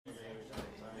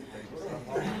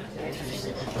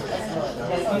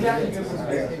And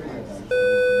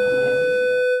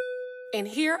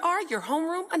here are your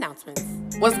homeroom announcements.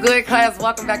 What's good, class?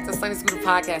 Welcome back to Sunday Scooter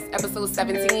Podcast, episode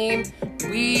 17.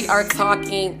 We are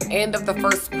talking end of the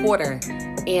first quarter.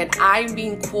 And I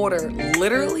mean quarter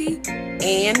literally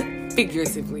and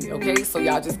figuratively, okay? So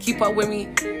y'all just keep up with me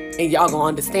and y'all gonna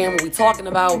understand what we talking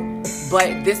about.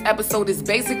 But this episode is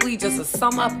basically just a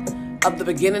sum up of the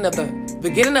beginning of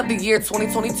the year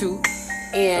 2022.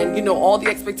 And, you know, all the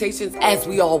expectations, as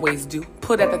we always do,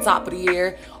 put at the top of the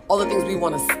year. All the things we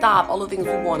want to stop, all the things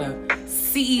we want to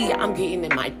see. I'm getting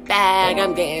in my bag,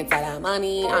 I'm getting to that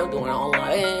money, I'm doing all of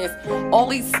this. All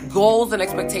these goals and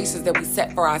expectations that we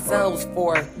set for ourselves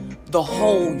for the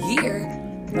whole year,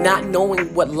 not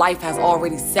knowing what life has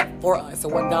already set for us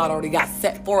or what God already got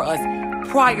set for us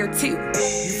prior to. You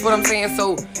feel what I'm saying?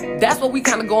 So that's what we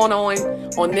kind of going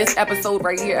on this episode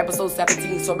right here, episode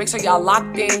 17. So make sure y'all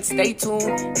locked in, stay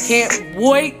tuned. Can't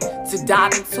wait to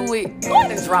dive into it. Go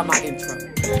ahead and drop my intro.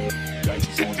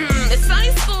 It's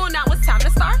Sunday school, now it's time to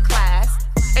start class.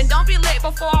 And don't be late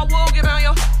before I will get on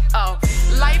your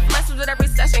life lessons with every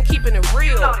session, keeping it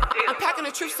real. I'm packing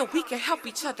the truth so we can help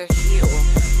each other heal.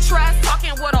 Trash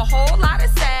talking with a whole lot of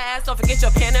sass. Don't forget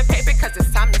your pen and paper, cause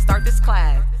it's time to start this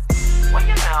class. Well,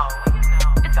 you know,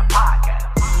 it's a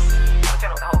podcast. But you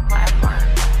know the whole class learns.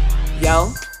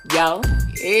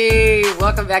 Hey,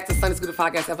 welcome back to Sunday Scooter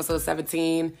Podcast, episode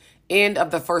 17, end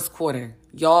of the first quarter.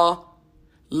 Y'all,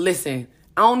 listen,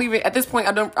 at this point,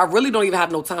 I really don't even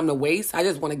have no time to waste. I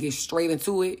just want to get straight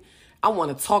into it. I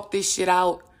want to talk this shit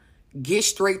out, get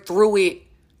straight through it.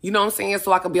 You know what I'm saying?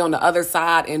 So I can be on the other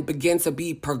side and begin to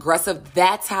be progressive.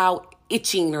 That's how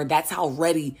itching or that's how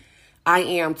ready I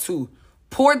am to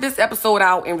pour this episode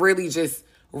out and really just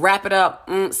wrap it up,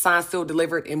 signed, sealed,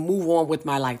 delivered, and move on with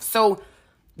my life. So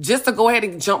just to go ahead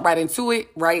and jump right into it,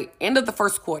 right? End of the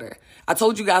first quarter. I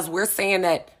told you guys we're saying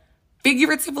that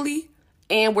figuratively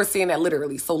and we're saying that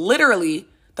literally. So literally,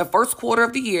 the first quarter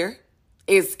of the year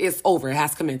is over. It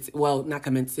has commenced. Well, not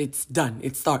commenced. It's done.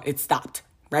 It stopped,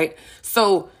 right?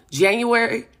 So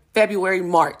January, February,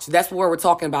 March, that's where we're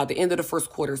talking about, the end of the first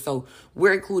quarter. So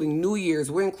we're including New Year's.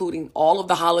 We're including all of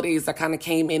the holidays that kind of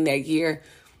came in that year.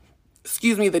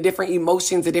 The different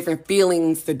emotions, the different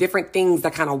feelings, the different things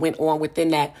that kind of went on within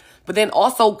that. But then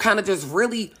also kind of just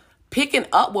really picking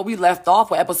up where we left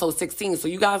off with episode 16. So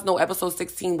you guys know episode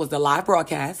 16 was the live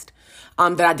broadcast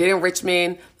that I did in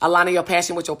Richmond, aligning your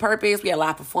passion with your purpose. We had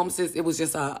live performances. It was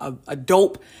just a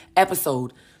dope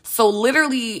episode. So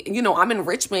literally, you know, I'm in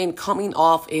Richmond coming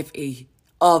off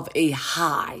of a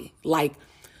high, like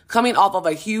coming off of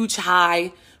a huge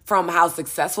high from how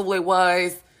successful it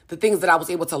was, the things that I was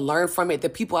able to learn from it, the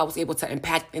people I was able to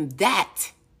impact. And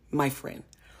that, my friend,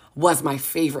 was my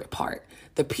favorite part.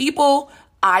 The people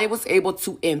I was able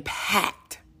to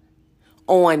impact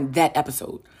on that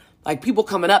episode. Like people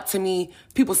coming up to me,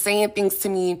 people saying things to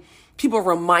me, people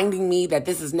reminding me that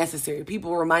this is necessary.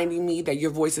 People reminding me that your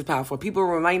voice is powerful. People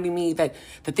reminding me that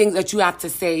the things that you have to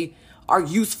say are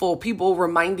useful. People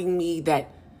reminding me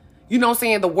that, you know what I'm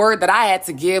saying, the word that I had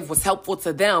to give was helpful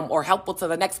to them or helpful to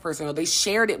the next person, or they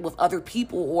shared it with other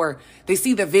people, or they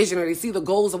see the vision or they see the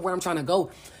goals of where I'm trying to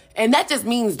go. And that just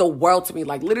means the world to me.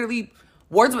 Like literally,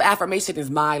 words of affirmation is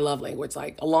my love language,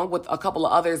 like along with a couple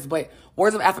of others, but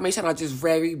words of affirmation are just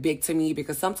very big to me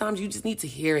because sometimes you just need to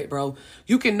hear it, bro.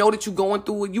 You can know that you're going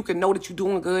through it. You can know that you're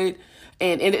doing good.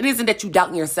 And it isn't that you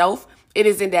doubting yourself. It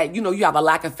isn't that, you know, you have a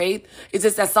lack of faith. It's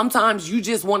just that sometimes you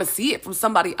just want to see it from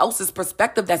somebody else's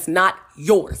perspective that's not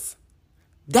yours.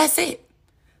 That's it.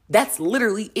 That's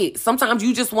literally it. Sometimes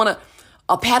you just want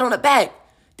a pat on the back.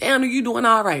 Damn, are you doing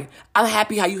all right? I'm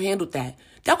happy how you handled that.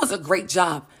 That was a great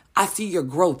job. I see your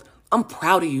growth. I'm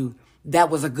proud of you.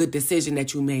 That was a good decision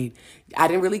that you made. I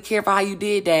didn't really care for how you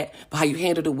did that, but how you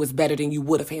handled it was better than you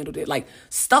would have handled it. Like,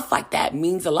 stuff like that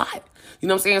means a lot. You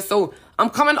know what I'm saying? So I'm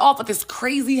coming off of this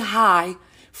crazy high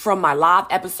from my live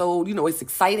episode. You know, it's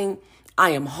exciting.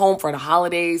 I am home for the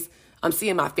holidays. I'm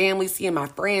seeing my family, seeing my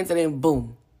friends, and then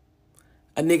boom,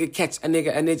 a nigga catch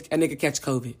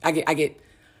COVID.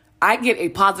 I get a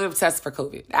positive test for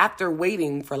COVID after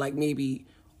waiting for like maybe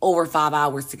over 5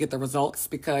 hours to get the results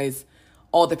because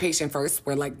all the patient first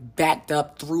were like backed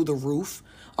up through the roof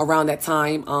around that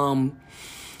time.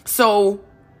 So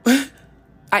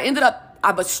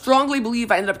I strongly believe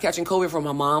I ended up catching COVID from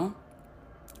my mom,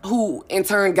 who in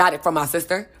turn got it from my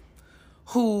sister,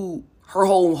 who her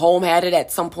whole home had it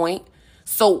at some point.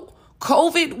 So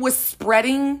COVID was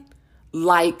spreading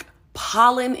like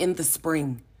pollen in the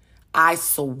spring. I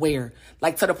swear.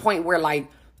 Like to the point where like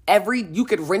you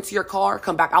could rent your car,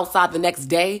 come back outside the next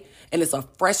day, and it's a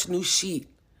fresh new sheet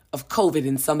of COVID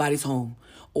in somebody's home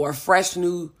or a fresh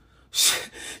new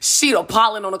sheet of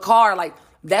pollen on a car. Like,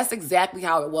 that's exactly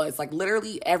how it was. Like,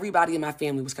 literally everybody in my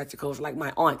family was catching COVID. Like,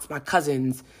 my aunts, my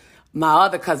cousins, my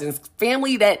other cousins,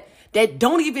 family that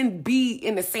don't even be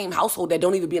in the same household, that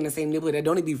don't even be in the same neighborhood, that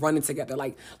don't even be running together.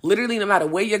 Like, literally, no matter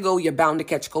where you go, you're bound to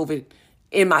catch COVID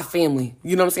in my family.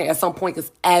 You know what I'm saying? At some point,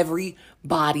 because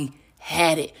everybody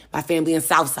had it. My family in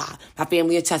Southside, my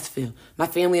family in Chesterfield, my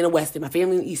family in the West End, my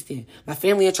family in East End, my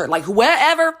family in church. Like,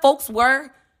 wherever folks were,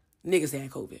 niggas had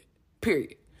COVID.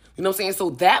 Period. You know what I'm saying?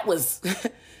 So that was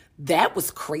that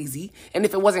was crazy. And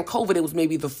if it wasn't COVID, it was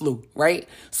maybe the flu, right?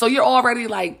 So you're already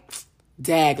like,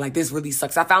 dag, like, this really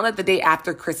sucks. I found out the day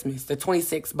after Christmas, the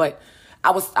 26th, but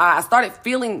I started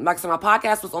feeling like, so my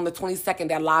podcast was on the 22nd,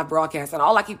 that live broadcast, and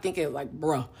all I keep thinking is like,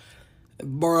 bruh,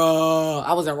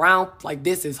 I was around, like,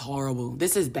 this is horrible.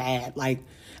 This is bad. Like,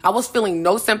 I was feeling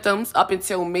no symptoms up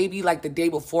until maybe like the day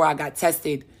before I got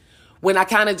tested, when I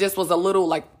kind of just was a little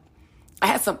like, I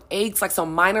had some aches, like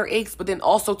some minor aches, but then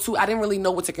also too, I didn't really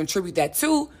know what to contribute that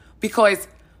to, because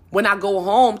when I go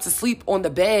home to sleep on the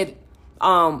bed,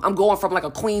 I'm going from like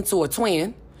a queen to a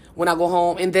twin when I go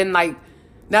home. And then, like,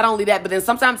 not only that, but then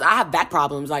sometimes I have back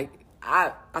problems. Like,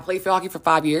 I played field hockey for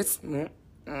 5 years.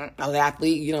 I was an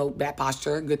athlete, you know, bad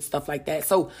posture, good stuff like that.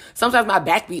 So sometimes my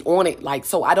back be on it. Like,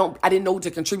 so I didn't know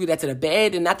to contribute that to the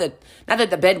bed. And not that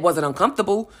the bed wasn't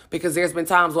uncomfortable, because there's been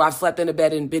times where I've slept in the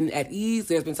bed and been at ease.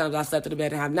 There's been times I've slept in the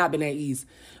bed and have not been at ease.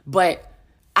 But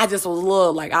I just was a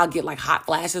little, like, I'll get like hot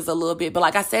flashes a little bit. But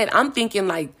like I said, I'm thinking,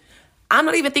 like, I'm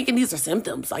not even thinking these are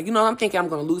symptoms. Like, you know, I'm thinking I'm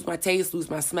going to lose my taste, lose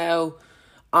my smell.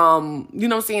 You know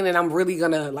what I'm saying? And I'm really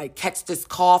going to, like, catch this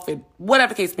cough and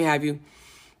whatever case may have you.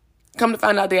 Come to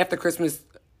find out, day after Christmas,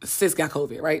 sis got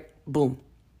COVID, right? Boom.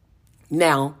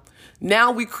 Now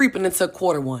we creeping into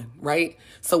quarter one, right?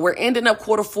 So we're ending up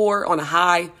quarter four on a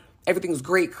high. Everything was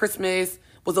great. Christmas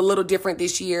was a little different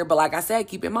this year. But like I said,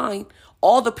 keep in mind,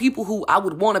 all the people who I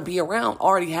would want to be around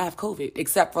already have COVID,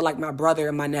 except for like my brother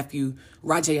and my nephew,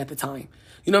 Rajay, at the time.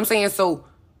 You know what I'm saying? So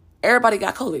everybody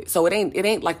got COVID. So it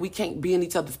ain't like we can't be in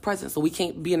each other's presence, so we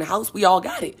can't be in the house. We all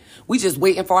got it. We just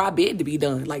waiting for our bid to be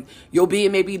done. Like, your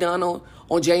bid may be done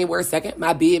on January 2nd.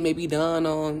 My bid may be done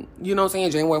on, you know what I'm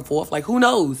saying, January 4th. Like, who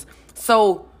knows?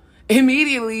 So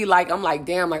immediately, like, I'm like,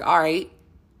 damn, like, all right,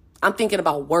 I'm thinking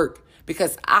about work,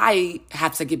 because I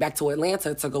have to get back to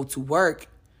Atlanta to go to work,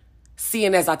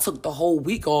 seeing as I took the whole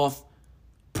week off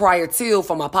prior to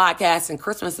for my podcast and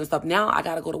Christmas and stuff. Now I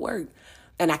got to go to work.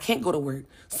 And I can't go to work.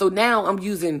 So now I'm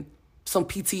using some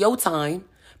PTO time,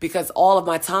 because all of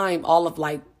my time,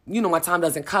 my time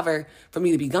doesn't cover for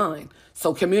me to be gone.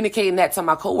 So communicating that to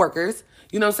my coworkers,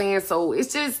 you know what I'm saying? So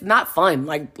it's just not fun.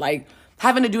 Like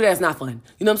having to do that is not fun.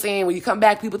 You know what I'm saying? When you come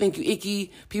back, people think you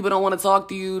icky. People don't want to talk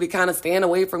to you. They kind of stand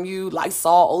away from you.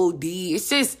 Lysol, OD. It's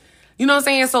just, you know what I'm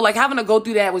saying? So like having to go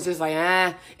through that was just like,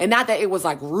 And not that it was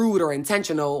like rude or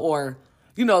intentional or,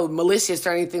 you know, malicious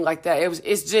or anything like that.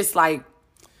 It's just like,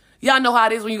 y'all know how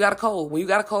it is when you got a cold. When you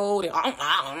got a cold,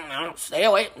 stay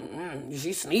away.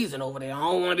 She's sneezing over there. I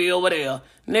don't want to be over there.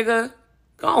 Nigga,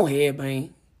 go ahead,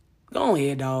 man. Go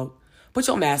ahead, dog. Put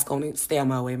your mask on and stay on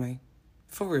my way, man.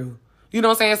 For real. You know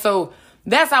what I'm saying? So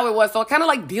that's how it was. So kind of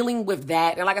like dealing with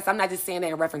that. And like I said, I'm not just saying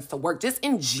that in reference to work. Just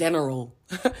in general.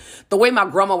 The way my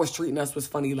grandma was treating us was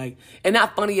funny. Like, and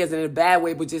not funny as in a bad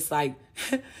way, but just like...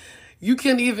 You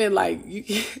can't even, like,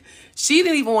 she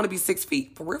didn't even want to be 6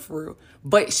 feet, for real.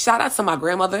 But shout out to my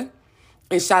grandmother,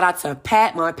 and shout out to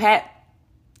Pat, my Pat.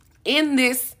 In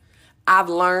this, I've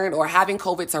learned, or having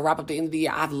COVID to wrap up the end of the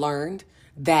year, I've learned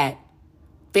that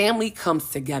family comes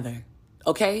together,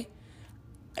 okay?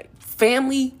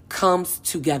 Family comes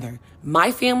together.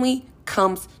 My family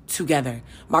comes together.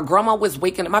 My grandma was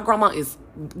waking up. My grandma is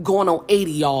going on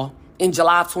 80, y'all, in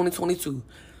July of 2022.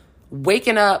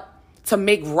 Waking up to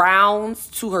make rounds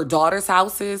to her daughter's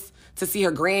houses, to see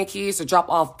her grandkids, to drop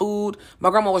off food. My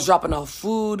grandma was dropping off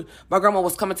food. My grandma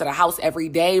was coming to the house every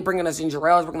day, bringing us ginger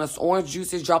ales, bringing us orange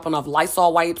juices, dropping off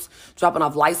Lysol wipes, dropping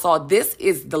off Lysol. This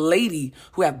is the lady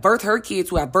who have birthed her kids,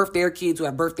 who have birthed their kids, who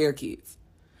have birthed their kids,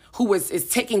 who is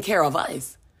taking care of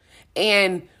us.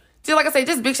 And just like I say,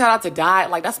 just big shout out to Di.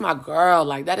 Like, that's my girl.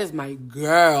 Like, that is my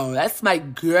girl. That's my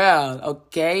girl,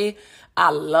 okay? I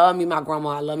love me my grandma.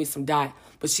 I love me some Di.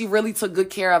 But she really took good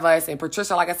care of us. And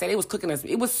Patricia, like I said, it was cooking us.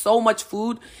 It was so much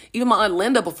food. Even my Aunt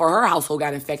Linda, before her household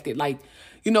got infected. Like,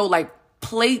 you know, like,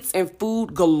 plates and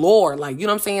food galore. Like, you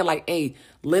know what I'm saying? Like, hey,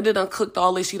 Linda done cooked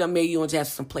all this. She done made you and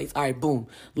Jasper some plates. All right, boom.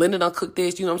 Linda done cooked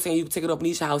this. You know what I'm saying? You can take it up in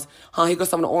each house. Here goes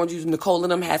some of the orange juice. Nicole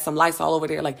and them had some lights all over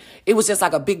there. Like, it was just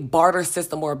like a big barter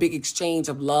system or a big exchange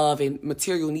of love and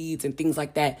material needs and things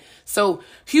like that. So,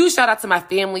 huge shout out to my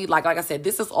family. Like I said,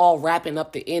 this is all wrapping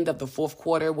up the end of the fourth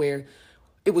quarter where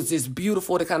it was just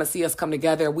beautiful to kind of see us come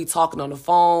together. We talking on the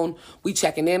phone. We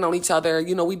checking in on each other.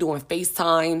 You know, we doing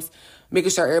FaceTimes, making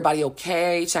sure everybody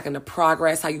okay, checking the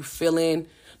progress, how you feeling.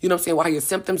 You know what I'm saying? Why your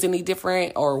symptoms any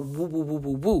different or woo, woo, woo,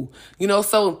 woo, woo. You know,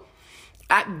 so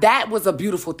that was a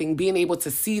beautiful thing, being able to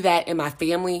see that in my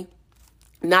family.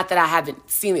 Not that I haven't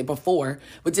seen it before,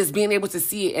 but just being able to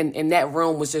see it in that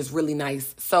room was just really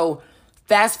nice. So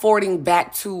fast forwarding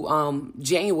back to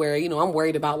January, you know, I'm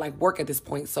worried about like work at this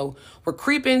point. So we're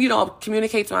creeping, you know,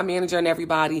 communicate to my manager and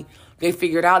everybody. They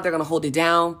figured out they're going to hold it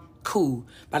down. Cool.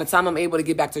 By the time I'm able to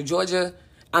get back to Georgia,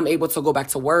 I'm able to go back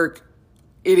to work.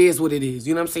 It is what it is.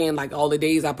 You know what I'm saying? Like all the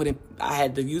days I put in, I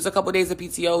had to use a couple of days of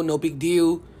PTO. No big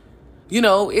deal. You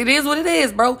know, it is what it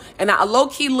is, bro. And I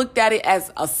low-key looked at it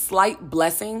as a slight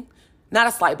blessing. Not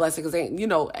a slight blessing because, you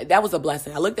know, that was a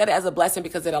blessing. I looked at it as a blessing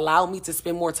because it allowed me to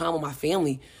spend more time with my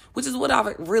family, which is what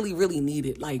I really, really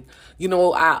needed. Like, you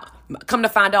know, I come to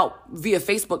find out via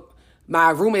Facebook,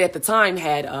 my roommate at the time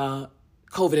had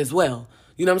COVID as well.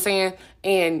 You know what I'm saying?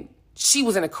 And she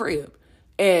was in a crib.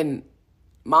 And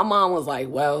my mom was like,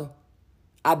 well,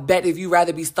 I bet if you'd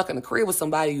rather be stuck in the crib with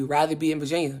somebody, you'd rather be in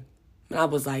Virginia. And I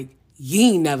was like,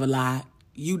 you ain't never lied.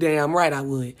 You damn right I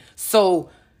would. So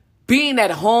being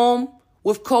at home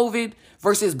with COVID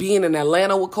versus being in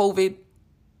Atlanta with COVID,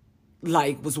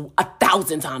 like, was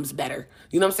 1,000 times better.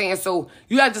 You know what I'm saying? So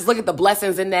you got to just look at the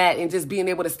blessings in that and just being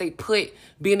able to stay put,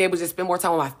 being able to just spend more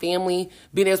time with my family,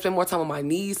 being able to spend more time with my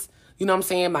niece. You know what I'm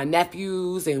saying? My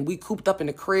nephews, and we cooped up in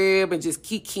the crib and just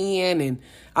kikiing. And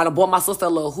I done bought my sister a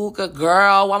little hookah.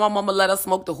 Girl, why my mama let us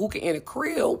smoke the hookah in the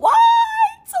crib? What?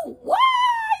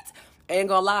 Ain't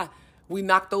gonna lie. We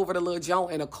knocked over the little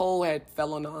joint and a coal had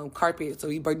fell on the carpet. So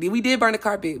we did burn the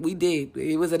carpet. We did.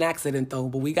 It was an accident though,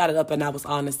 but we got it up and I was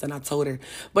honest and I told her.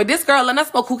 But this girl let us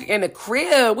smoke hookah in the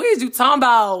crib. What is you talking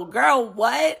about? Girl,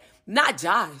 what? Not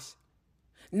Josh.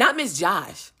 Not Miss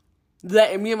Josh.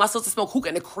 Letting me and my sister smoke hookah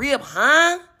in the crib,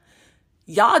 huh?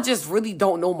 Y'all just really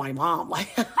don't know my mom. Like,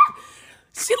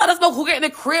 she let us smoke hookah in the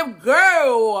crib.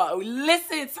 Girl,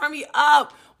 listen, turn me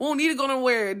up. We don't need to go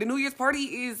nowhere. The New Year's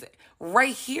party is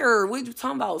right here. What are you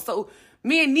talking about? So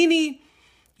me and Nene,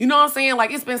 you know what I'm saying?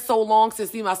 Like, it's been so long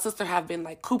since me and my sister have been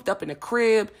like cooped up in the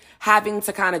crib, having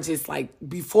to kind of just like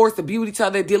be forced to be with each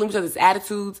other, dealing with each other's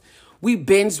attitudes. We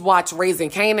binge watched Raising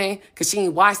Kanan because she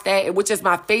ain't watched that, which is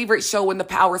my favorite show in the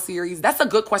Power series. That's a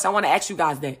good question. I want to ask you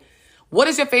guys that. What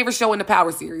is your favorite show in the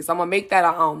Power series? I'm going to make that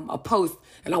a post,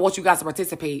 and I want you guys to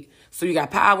participate. So you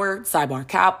got Power, sidebar,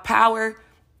 Power,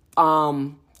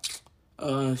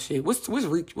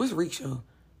 what's Reek show?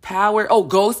 Power. Oh,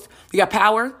 Ghost. You got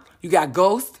Power. You got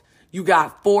Ghost. You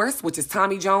got Force, which is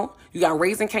Tommy Jones. You got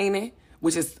Raising Kanan,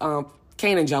 which is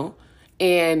Kanan Jones.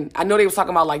 And I know they was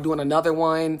talking about like doing another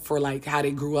one for like how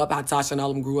they grew up, how Tasha and all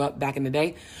of them grew up back in the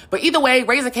day. But either way,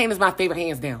 Raising Kanan is my favorite,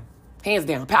 hands down. Hands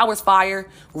down. Power's fire.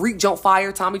 Reek Jones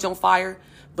fire. Tommy Jones fire.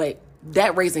 But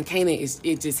that Raising Kanan,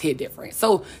 it just hit different.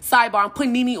 So, sidebar, I'm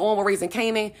putting Nene on with Raising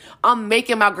Kanan. I'm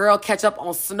making my girl catch up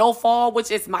on Snowfall,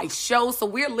 which is my show. So,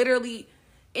 we're literally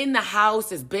in the house,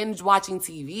 just binge watching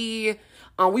TV.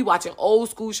 We watching old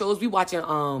school shows. We watching,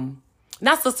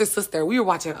 not Sister. We were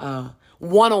watching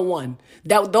 101.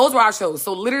 Those were our shows.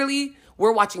 So, literally,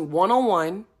 we're watching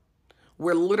 101.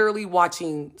 We're literally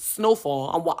watching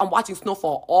Snowfall. I'm watching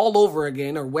Snowfall all over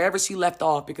again, or wherever she left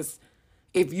off, because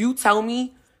if you tell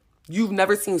me you've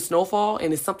never seen Snowfall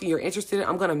and it's something you're interested in,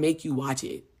 I'm going to make you watch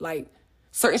it. Like,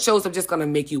 certain shows I'm just going to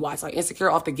make you watch. Like, Insecure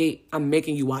off the gate, I'm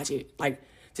making you watch it. Like,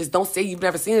 just don't say you've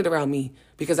never seen it around me,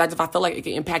 because if I feel like it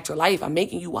can impact your life, I'm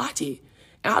making you watch it.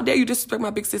 And how dare you disrespect my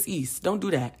big sis East? Don't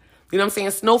do that. You know what I'm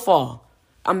saying? Snowfall,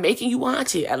 I'm making you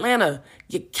watch it. Atlanta,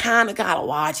 you kind of got to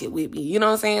watch it with me. You know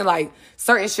what I'm saying? Like,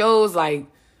 certain shows, like,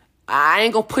 I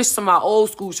ain't going to push some of my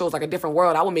old school shows like A Different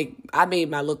World. I made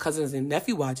my little cousins and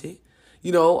nephew watch it.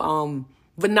 You know,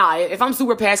 but nah, if I'm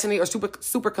super passionate or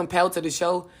super compelled to the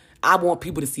show, I want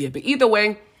people to see it. But either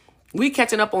way, we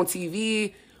catching up on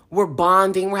TV. We're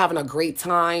bonding. We're having a great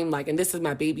time. Like, and this is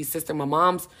my baby sister. My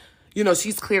mom's, you know,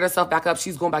 she's cleared herself back up.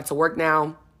 She's going back to work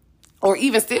now. Or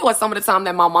even still at some of the time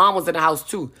that my mom was in the house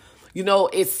too. You know,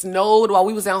 it snowed while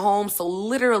we was at home. So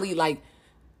literally, like,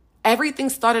 everything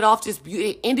started off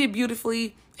it ended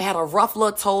beautifully. It had a rough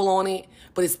little toll on it,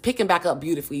 but it's picking back up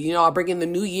beautifully. You know, I bring in the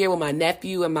new year with my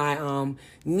nephew and my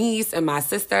niece and my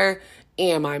sister,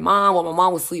 And my mom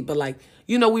was asleep, but like,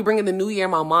 you know, we bring in the new year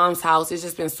in my mom's house. It's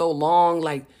just been so long,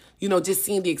 like, you know, just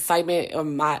seeing the excitement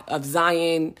of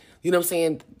Zion, you know what I'm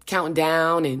saying, counting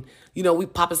down, and, you know, we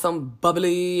popping some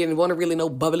bubbly and want to really know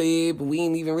bubbly, but we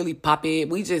ain't even really pop it.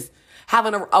 We just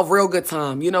having a real good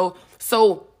time, you know?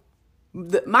 So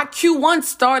my Q1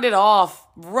 started off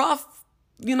rough,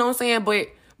 you know what I'm saying,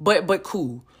 but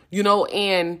cool, you know?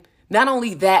 And not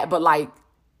only that, but like,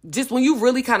 just when you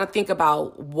really kind of think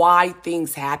about why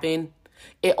things happen,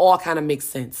 it all kind of makes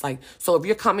sense. Like, so if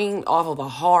you're coming off of a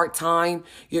hard time,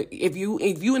 if you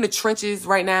in the trenches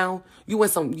right now, you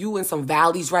in some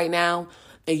valleys right now,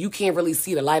 and you can't really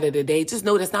see the light of the day, just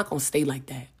know that's not gonna stay like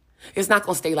that. It's not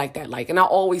gonna stay like that. Like, and I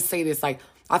always say this, like,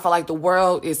 I feel like the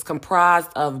world is comprised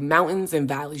of mountains and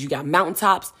valleys. You got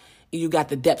mountaintops and you got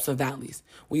the depths of valleys.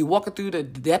 When you're walking through the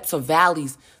depths of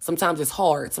valleys, sometimes it's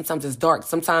hard, sometimes it's dark,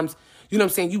 sometimes, you know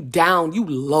what I'm saying, you down, you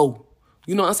low.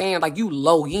 You know what I'm saying? Like, you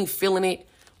low, you ain't feeling it,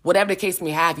 whatever the case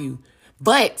may have you.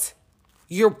 But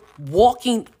you're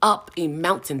walking up a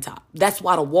mountaintop. That's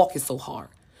why the walk is so hard.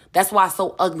 That's why it's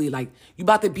so ugly. Like, you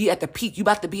about to be at the peak. You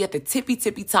about to be at the tippy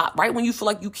top. Right when you feel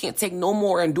like you can't take no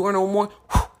more, endure no more,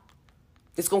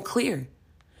 it's going to clear.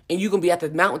 And you're going to be at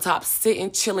the mountaintop sitting,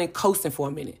 chilling, coasting for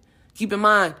a minute. Keep in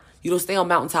mind, you don't stay on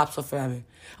mountaintops for forever.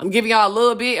 I'm giving y'all a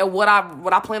little bit of what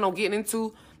I plan on getting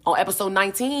into on episode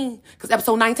 19. Because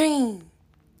episode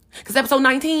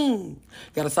 19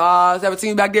 got a size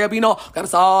 17 back there, Bino. Got a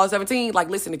size 17. Like,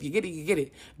 listen, if you get it, you get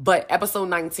it. But episode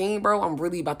 19, bro, I'm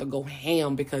really about to go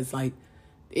ham because, like,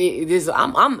 it is.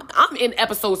 I'm in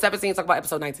episode 17. Talk about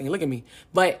episode 19. Look at me.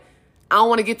 But I don't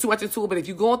want to get too much into it. But if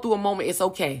you're going through a moment, it's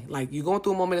okay. Like, you're going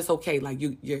through a moment, it's okay. Like,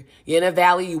 you're in a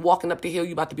valley, you're walking up the hill,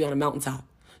 you're about to be on a mountaintop.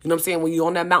 You know what I'm saying? When you're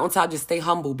on that mountaintop, just stay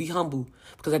humble. Be humble.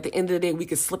 Because at the end of the day, we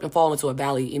can slip and fall into a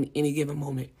valley in any given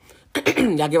moment.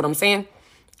 Y'all get what I'm saying?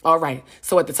 All right.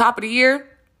 So at the top of the year,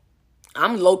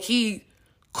 I'm low-key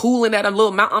cooling at a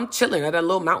little mountain. I'm chilling at a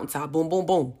little mountaintop. Boom, boom,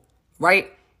 boom.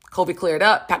 Right? COVID cleared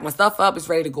up. Packed my stuff up. It's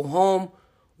ready to go home.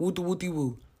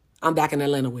 Woo-doo-woo-dee-woo. I'm back in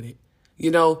Atlanta with it. You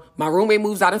know, my roommate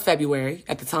moves out in February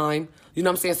at the time. You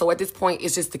know what I'm saying? So at this point,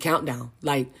 it's just the countdown.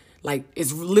 Like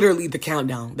it's literally the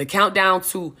countdown. The countdown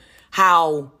to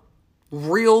how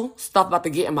real stuff about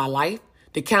to get in my life.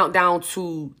 The countdown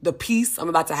to the peace I'm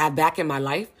about to have back in my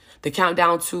life. The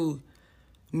countdown to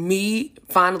me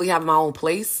finally having my own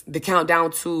place. The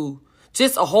countdown to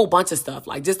just a whole bunch of stuff.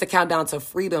 Like, just the countdown to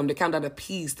freedom, the countdown to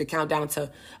peace, the countdown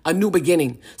to a new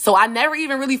beginning. So I never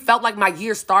even really felt like my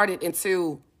year started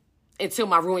until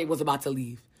my roommate was about to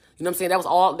leave. You know what I'm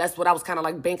saying? That's what I was kind of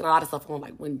like banking a lot of stuff on.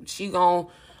 Like, when she gone,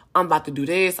 I'm about to do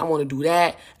this. I want to do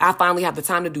that. I finally have the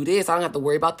time to do this. I don't have to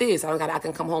worry about this. I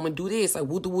can come home and do this. Like,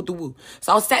 woo.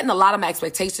 So I was setting a lot of my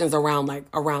expectations around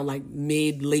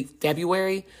mid-late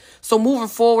February. So moving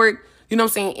forward, you know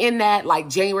what I'm saying? In that, like,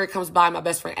 January comes by, my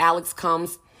best friend Alex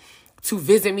comes to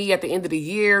visit me at the end of the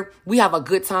year. We have a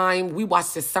good time. We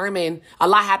watched this sermon. A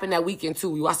lot happened that weekend too.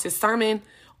 We watched this sermon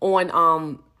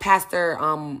on Pastor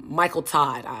Michael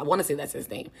Todd. I want to say that's his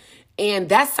name. And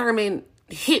that sermon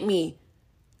hit me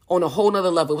on a whole nother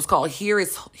level. It was called Here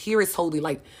is Holy.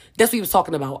 Like, that's what he was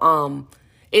talking about.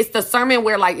 It's the sermon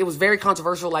where, like, it was very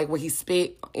controversial, like, where he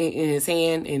spit in his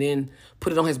hand and then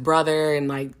put it on his brother and,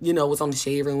 like, you know, it was on the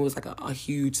shade room. It was like a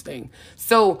huge thing.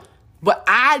 So, but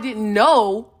I didn't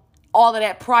know all of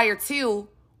that prior to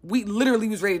we literally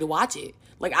was ready to watch it.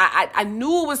 Like, I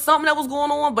knew it was something that was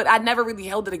going on, but I never really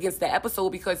held it against the episode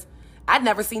because I'd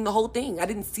never seen the whole thing. I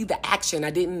didn't see the action. I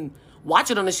didn't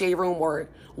watch it on the shade room or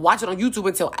watch it on YouTube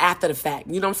until after the fact.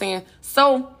 You know what I'm saying?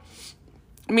 So,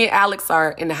 me and Alex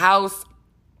are in the house.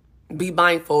 Be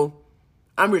mindful.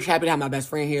 I'm really happy to have my best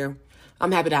friend here.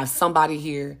 I'm happy to have somebody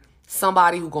here.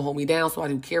 Somebody who can hold me down.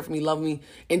 Somebody who care for me, love me.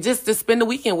 And just to spend the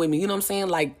weekend with me. You know what I'm saying?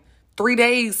 Like, 3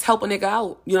 days help a nigga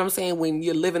out. You know what I'm saying? When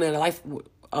you're living in a life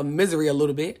of misery a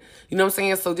little bit. You know what I'm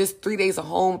saying? So just 3 days of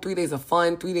home, 3 days of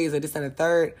fun, 3 days of this and the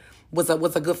third was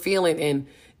a good feeling. And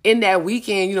in that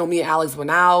weekend, you know, me and Alex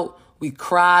went out. We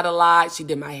cried a lot. She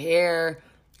did my hair.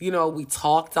 You know, we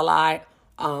talked a lot.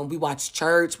 We watched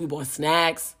church. We bought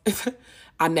snacks.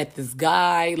 I met this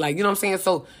guy. Like, you know what I'm saying?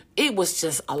 So it was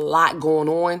just a lot going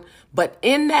on. But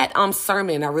in that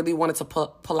sermon, I really wanted to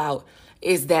pull out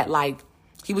is that, like,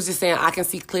 he was just saying, I can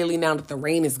see clearly now that the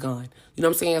rain is gone. You know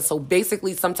what I'm saying? So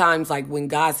basically, sometimes, like, when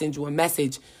God sends you a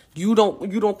message, you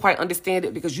don't quite understand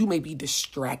it because you may be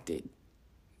distracted.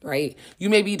 Right?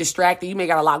 You may be distracted. You may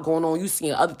got a lot going on. You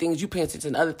seeing other things. You paying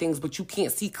attention to other things, but you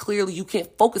can't see clearly. You can't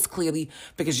focus clearly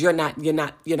because you're not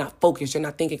focused. You're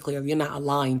not thinking clearly. You're not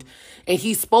aligned. And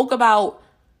he spoke about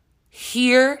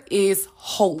here is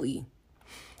holy.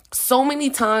 So many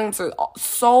times, or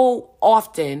so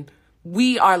often,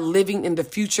 we are living in the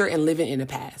future and living in the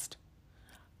past.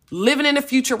 Living in the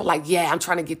future, we're like, yeah, I'm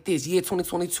trying to get this. Year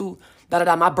 2022,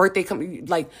 my birthday come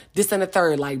like this and the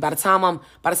third. Like by the time I'm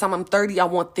 30, I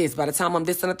want this. By the time I'm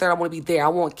this and the third, I want to be there. I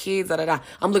want kids.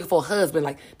 I'm looking for a husband.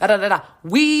 Like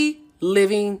We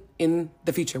living in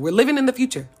the future. We're living in the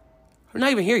future. We're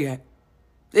not even here yet.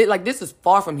 This is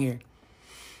far from here.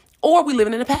 Or we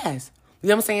living in the past. You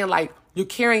know what I'm saying? Like, you're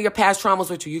carrying your past traumas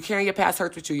with you. You're carrying your past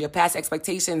hurts with you. Your past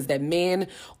expectations that men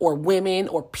or women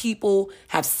or people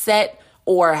have set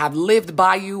or have lived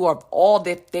by you, or all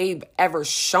that they've ever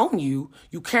shown you.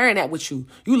 You carrying that with you.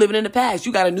 You living in the past.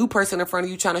 You got a new person in front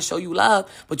of you trying to show you love,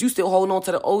 but you still holding on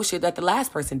to the old shit that the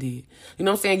last person did. You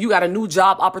know what I'm saying? You got a new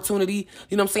job opportunity,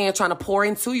 you know what I'm saying, trying to pour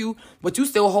into you, but you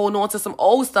still holding on to some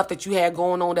old stuff that you had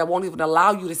going on that won't even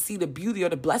allow you to see the beauty or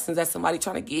the blessings that somebody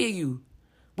trying to give you.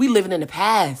 We living in the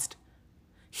past.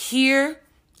 Here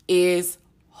is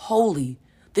holy.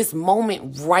 This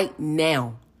moment right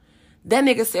now. That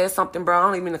nigga said something, bro. I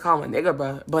don't even mean to call him a nigga,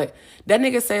 bro. But that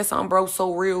nigga said something, bro,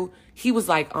 so real. He was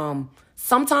like,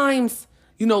 sometimes,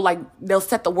 like they'll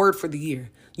set the word for the year,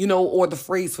 or the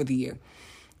phrase for the year.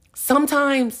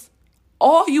 Sometimes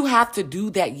all you have to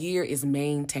do that year is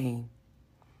maintain.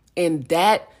 And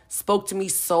that spoke to me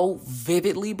so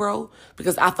vividly, bro,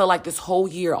 because I felt like this whole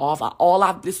year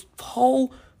this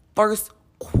whole first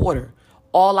quarter,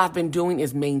 all I've been doing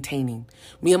is maintaining.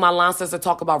 Me and my line sister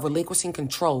talk about relinquishing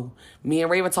control. Me and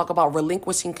Raven talk about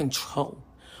relinquishing control.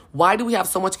 Why do we have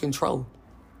so much control?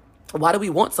 Why do we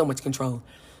want so much control?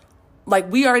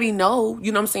 Like, we already know,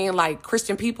 you know what I'm saying, like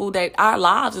Christian people, that our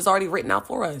lives is already written out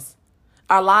for us.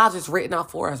 Our lives is written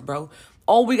out for us, bro.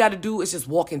 All we got to do is just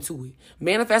walk into it.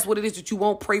 Manifest what it is that you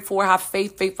want. Pray for. Have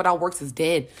faith. Faith without works is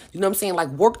dead. You know what I'm saying? Like,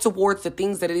 work towards the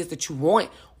things that it is that you want.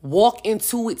 Walk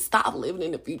into it. Stop living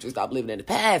in the future. Stop living in the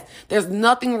past. There's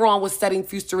nothing wrong with setting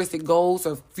futuristic goals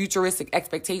or futuristic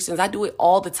expectations. I do it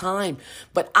all the time.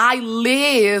 But I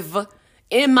live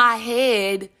in my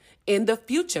head in the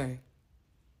future.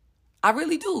 I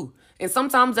really do. And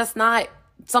sometimes that's not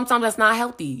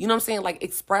healthy. You know what I'm saying? Like,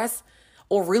 express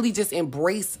or really just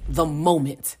embrace the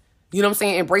moment. You know what I'm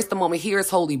saying? Embrace the moment. Here is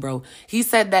holy, bro. He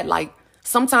said that, like,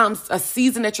 sometimes a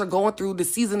season that you're going through, the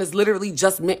season is literally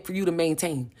just meant for you to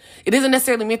maintain. It isn't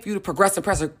necessarily meant for you to progress. You know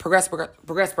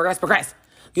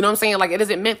what I'm saying? Like, it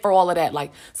isn't meant for all of that.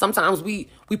 Like, sometimes we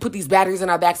put these batteries in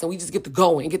our backs and we just get to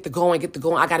going. I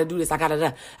got to do this. I got to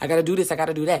do this. I got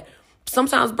to do that.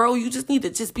 Sometimes, bro, you just need to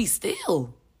just be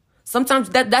still. Sometimes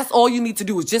that's all you need to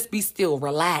do is just be still.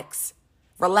 Relax.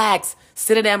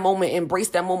 Sit in that moment. Embrace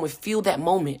that moment. Feel that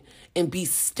moment and be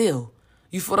still.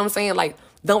 You feel what I'm saying? Like,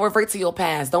 don't revert to your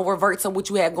past. Don't revert to what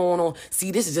you had going on. See,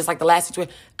 this is just like the last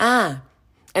situation. And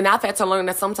I've had to learn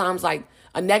that sometimes, like,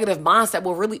 a negative mindset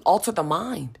will really alter the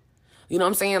mind. You know what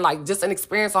I'm saying? Like, just an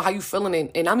experience on how you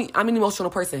feeling. And I'm an emotional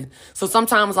person. So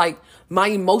sometimes, like, my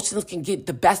emotions can get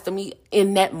the best of me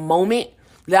in that moment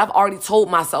that I've already told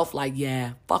myself, like,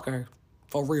 yeah, fuck her.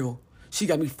 For real. She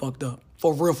got me fucked up.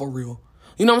 For real.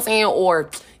 You know what I'm saying? Or,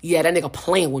 yeah, that nigga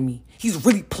playing with me. He's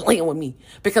really playing with me.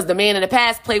 Because the man in the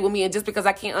past played with me, and just because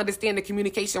I can't understand the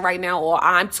communication right now, or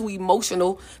I'm too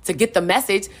emotional to get the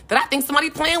message, that I think somebody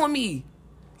playing with me.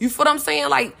 You feel what I'm saying?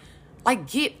 Like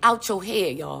get out your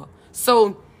head, y'all.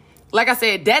 So, like I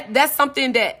said, that's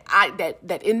something that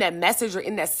that in that message or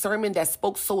in that sermon that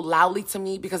spoke so loudly to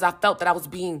me, because I felt that I was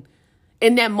being,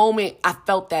 in that moment, I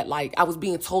felt that, like, I was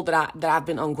being told that I've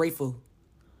been ungrateful.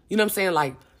 You know what I'm saying?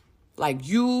 Like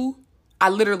I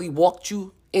literally walked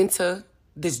you into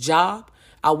this job.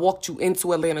 I walked you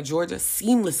into Atlanta, Georgia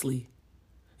seamlessly.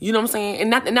 You know what I'm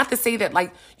saying? And not to say that,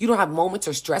 like, you don't have moments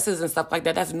or stresses and stuff like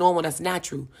that. That's normal. That's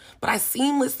natural. But I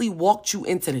seamlessly walked you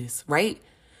into this, right?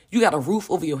 You got a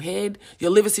roof over your head. Your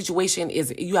living situation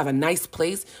you have a nice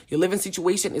place. Your living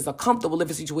situation is a comfortable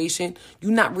living situation.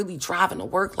 You're not really driving to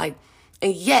work, like,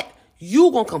 and yet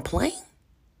you gonna complain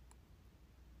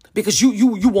because you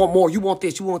want more. You want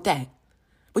this. You want that.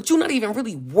 But you're not even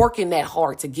really working that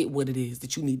hard to get what it is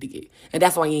that you need to get. And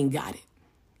that's why you ain't got it.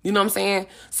 You know what I'm saying?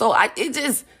 So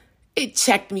it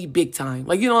checked me big time.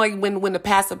 Like, you know, like when the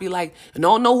pastor be like, I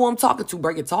don't know who I'm talking to,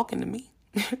 bro, you're talking to me.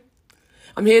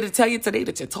 I'm here to tell you today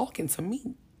that you're talking to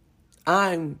me.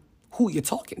 I'm who you're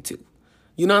talking to.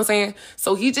 You know what I'm saying?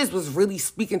 So he just was really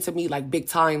speaking to me, like, big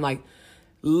time, like,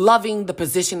 loving the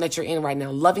position that you're in right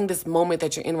now, loving this moment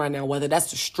that you're in right now, whether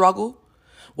that's the struggle,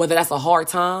 whether that's a hard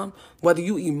time, whether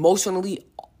you emotionally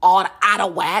out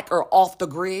of whack or off the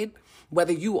grid,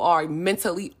 whether you are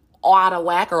mentally out of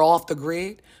whack or off the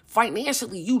grid,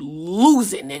 financially, you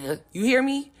losing, nigga. You hear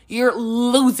me? You're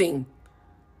losing.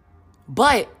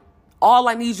 But All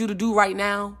I need you to do right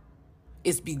now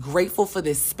is be grateful for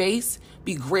this space,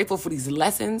 be grateful for these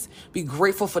lessons, be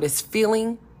grateful for this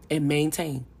feeling, and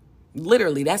maintain.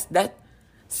 Literally, that's that.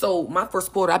 So my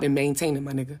first quarter, I've been maintaining,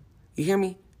 my nigga. You hear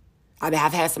me?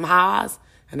 I've had some highs,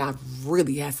 and I've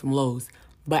really had some lows.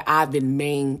 But I've been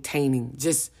maintaining.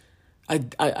 Just a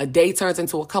day turns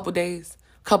into a couple days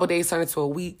turn into a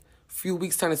week, a few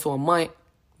weeks turn into a month,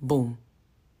 boom.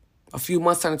 A few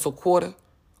months turn into a quarter,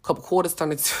 a couple quarters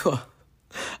turn into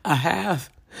a half.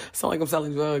 Sound like I'm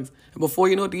selling drugs. And before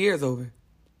you know it, the year's over. You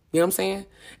know what I'm saying?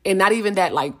 And not even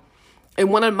that, like, and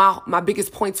one of my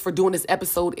biggest points for doing this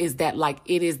episode is that, like,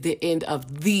 it is the end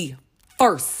of the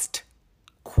first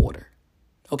quarter.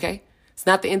 Okay? It's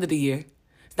not the end of the year.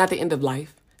 It's not the end of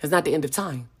life. It's not the end of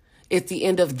time. It's the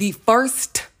end of the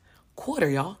first quarter,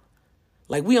 y'all.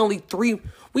 Like, we only 3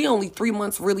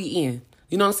 months really in.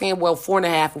 You know what I'm saying? Well,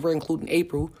 4.5 if we're including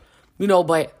April. You know,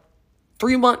 but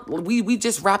 3 months, we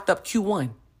just wrapped up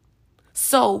Q1.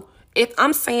 So if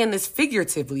I'm saying this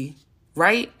figuratively,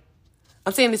 right?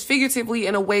 I'm saying this figuratively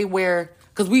in a way where,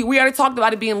 because we already talked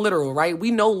about it being literal, right?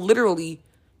 We know literally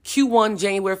Q1,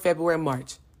 January, February,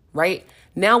 March, right?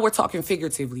 Now we're talking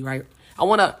figuratively, right? I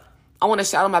want to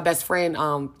shout out my best friend,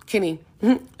 Kenny.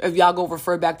 If y'all go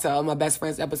refer back to my best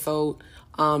friend's episode,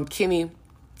 Kenny,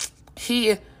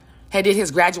 he had did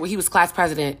his graduate. He was class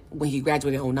president when he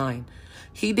graduated in 2009.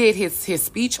 He did his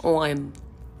speech on,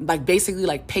 like, basically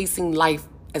like pacing life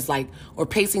as like, or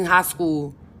pacing high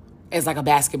school as like a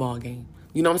basketball game.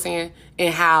 You know what I'm saying?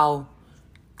 And how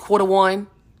quarter one,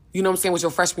 you know what I'm saying, was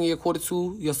your freshman year, quarter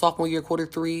two, your sophomore year, quarter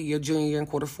three, your junior year, and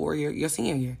quarter four, your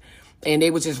senior year. And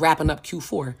they were just wrapping up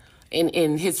Q4. And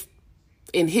in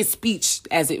his speech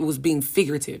as it was being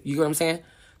figurative. You know what I'm saying?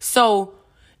 So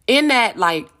in that,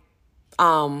 like,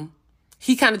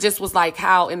 he kind of just was like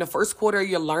how in the first quarter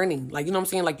you're learning. Like, you know what I'm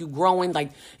saying? Like, you growing,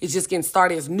 like, it's just getting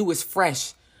started. It's new, it's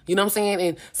fresh. You know what I'm saying?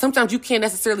 And sometimes you can't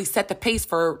necessarily set the pace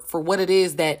for what it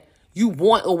is that you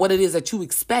want or what it is that you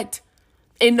expect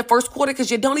in the first quarter, because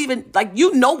you don't even, like,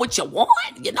 you know what you want.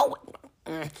 You know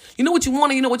what you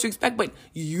want and you know what you expect, but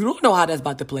you don't know how that's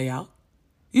about to play out.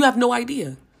 You have no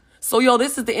idea. So, yo,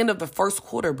 this is the end of the first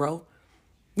quarter, bro.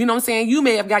 You know what I'm saying? You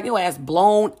may have got your ass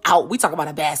blown out. We talk about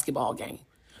a basketball game.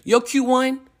 Your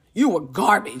Q1, you were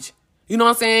garbage. You know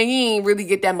what I'm saying? You ain't really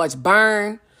get that much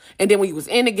burn. And then when you was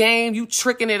in the game, you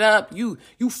tricking it up. You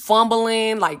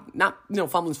fumbling, like, not,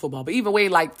 fumbling's football, but even way,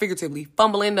 like, figuratively,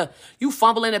 fumbling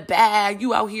the bag.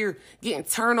 You out here getting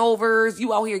turnovers.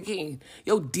 You out here getting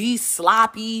your D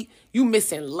sloppy. You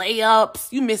missing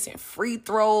layups. You missing free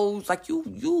throws. Like,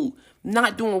 you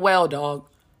not doing well, dog.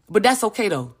 But that's okay,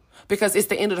 though, because it's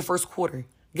the end of the first quarter.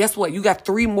 Guess what? You got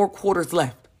 3 more quarters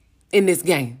left in this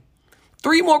game.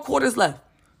 3 more quarters left,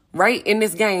 right, in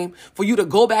this game for you to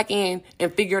go back in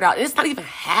and figure it out. And it's not even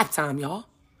halftime, y'all.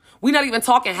 We're not even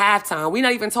talking halftime. We're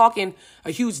not even talking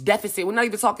a huge deficit. We're not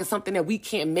even talking something that we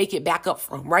can't make it back up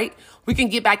from, right? We can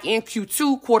get back in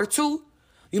Q2, quarter 2.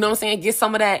 You know what I'm saying? Get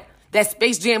some of that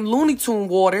Space Jam Looney Tune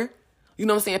water. You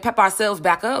know what I'm saying? Pep ourselves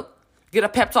back up. Get a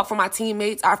pep talk from our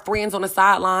teammates, our friends on the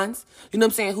sidelines. You know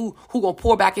what I'm saying? Who gonna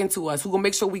pour back into us? Who gonna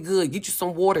make sure we good? Get you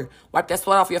some water. Wipe that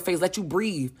sweat off your face. Let you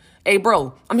breathe. Hey,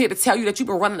 bro, I'm here to tell you that you've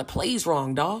been running the plays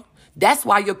wrong, dog. That's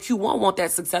why your Q1 won't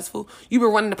that successful. You've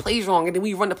been running the plays wrong. And then when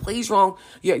you run the plays wrong,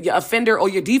 your offender or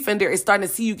your defender is starting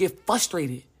to see you get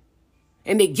frustrated.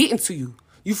 And they get into you.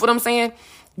 You feel what I'm saying?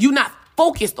 You're not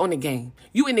focused on the game.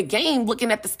 You in the game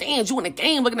looking at the stands. You in the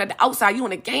game looking at the outside. You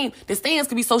in the game. The stands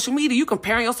could be social media. You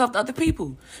comparing yourself to other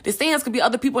people. The stands could be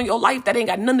other people in your life that ain't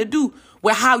got nothing to do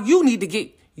with how you need to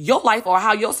get your life or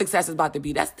how your success is about to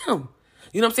be. That's them.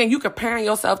 You know what I'm saying? You comparing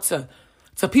yourself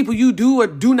to people you do or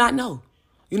do not know.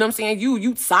 You know what I'm saying?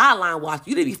 You sideline watch.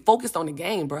 You need to be focused on the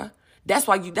game, bruh. That's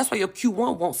why your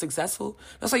Q1 won't successful.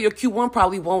 That's why your Q1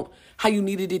 probably won't how you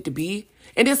needed it to be.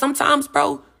 And then sometimes,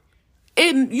 bro,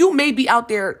 you may be out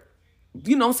there,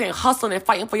 you know what I'm saying, hustling and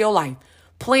fighting for your life.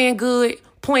 Playing good,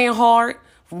 playing hard,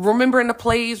 remembering the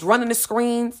plays, running the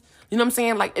screens. You know what I'm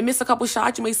saying? Like, it miss a couple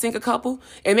shots, you may sink a couple.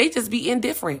 It may just be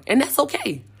indifferent. And that's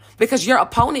okay. Because your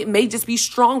opponent may just be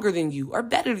stronger than you or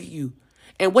better than you.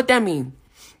 And what that mean?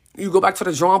 You go back to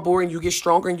the drawing board and you get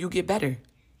stronger and you get better.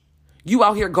 You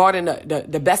out here guarding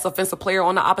the best offensive player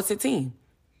on the opposite team.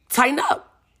 Tighten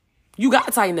up. You got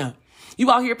to tighten up. You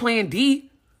out here playing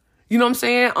D. You know what I'm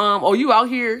saying? Or you out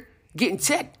here getting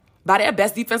checked by that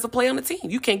best defensive player on the team.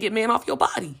 You can't get man off your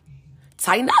body.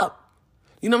 Tighten up.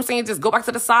 You know what I'm saying? Just go back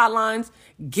to the sidelines.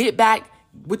 Get back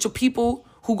with your people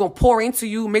who gonna pour into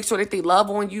you, make sure that they love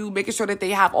on you, making sure that they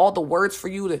have all the words for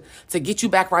you to get you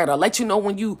back right, or let you know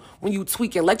when you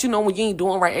tweaking, let you know when you ain't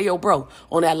doing right. Hey, yo, bro,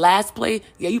 on that last play,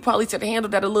 yeah, you probably should have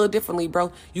handled that a little differently,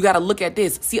 bro. You got to look at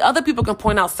this. See, other people can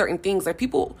point out certain things, like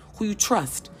people who you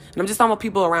trust. And I'm just talking about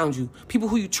people around you, people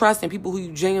who you trust and people who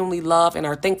you genuinely love and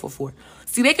are thankful for.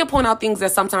 See, they can point out things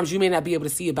that sometimes you may not be able to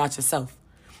see about yourself,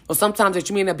 or sometimes that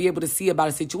you may not be able to see about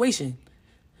a situation.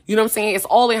 You know what I'm saying? It's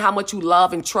all in how much you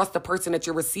love and trust the person that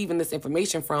you're receiving this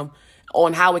information from,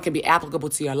 on how it can be applicable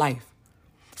to your life.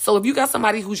 So if you got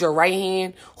somebody who's your right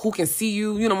hand, who can see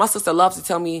you, you know, my sister loves to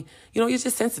tell me, you know, you're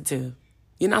just sensitive.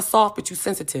 You're not soft, but you're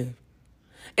sensitive.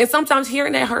 And sometimes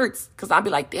hearing that hurts, because I'll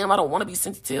be like, damn, I don't want to be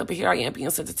sensitive, but here I am being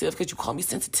sensitive because you call me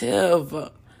sensitive. You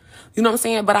know what I'm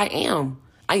saying? But I am.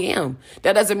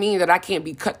 That doesn't mean that I can't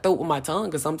be cutthroat with my tongue,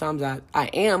 because sometimes I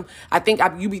am. I think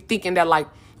you be thinking that, like,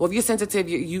 well, if you're sensitive,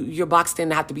 you're boxed in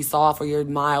to have to be soft, or you're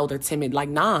mild or timid. Like,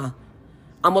 nah.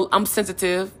 I'm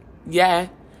sensitive, yeah,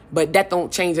 but that don't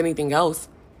change anything else.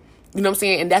 You know what I'm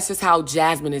saying? And that's just how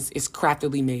Jasmine is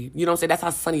craftily made. You know what I'm saying? That's how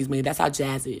Sunny's made. That's how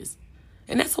Jazz is.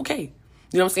 And that's okay.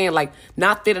 You know what I'm saying? Like,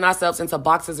 not fitting ourselves into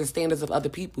boxes or standards of other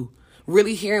people.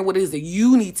 Really hearing what it is that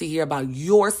you need to hear about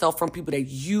yourself from people that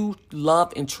you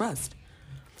love and trust.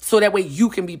 So that way you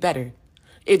can be better.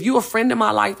 If you're a friend in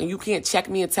my life and you can't check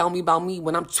me and tell me about me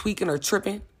when I'm tweaking or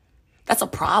tripping, that's a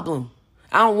problem.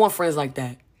 I don't want friends like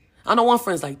that.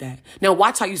 Now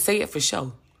watch how you say it for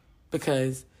sure.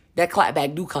 Because that clap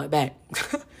back do clap back.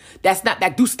 That snap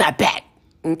back do snap back.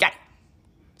 Okay?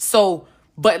 So,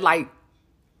 but like,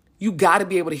 you got to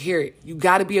be able to hear it. You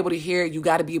got to be able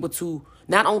to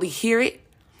not only hear it,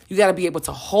 you got to be able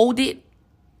to hold it.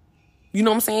 You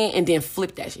know what I'm saying? And then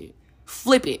flip that shit.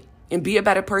 Flip it and be a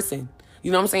better person.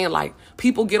 You know what I'm saying? Like,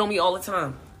 people get on me all the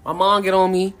time. My mom get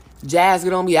on me. Jazz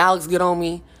get on me. Alex get on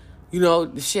me. You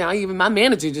know, shit, even my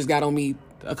manager just got on me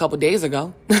a couple days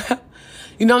ago.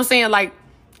 You know what I'm saying? Like,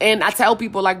 and I tell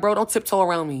people, like, bro, don't tiptoe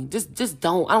around me. Just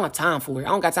don't. I don't have time for it. I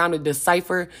don't got time to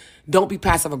decipher. Don't be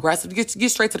passive aggressive.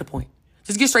 Get straight to the point.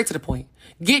 Just get straight to the point.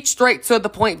 Get straight to the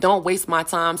point. Don't waste my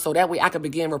time, so that way I can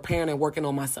begin repairing and working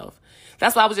on myself.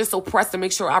 That's why I was just so pressed to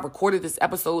make sure I recorded this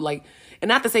episode. Like, and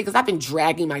not to say, because I've been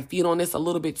dragging my feet on this a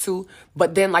little bit too.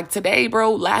 But then, like, today,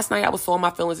 bro, last night I was so in my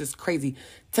feelings. It's crazy.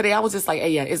 Today I was just like, hey,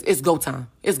 yeah, it's go time.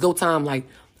 It's go time. Like,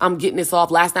 I'm getting this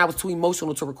off. Last night I was too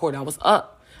emotional to record. I was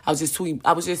up. I was just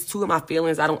too in my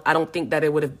feelings. I don't think that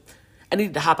it would have. I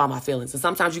needed to hop out my feelings. And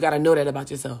sometimes you got to know that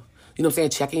about yourself. You know what I'm saying?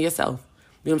 Checking yourself.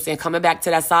 You know what I'm saying? Coming back to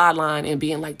that sideline and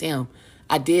being like, damn,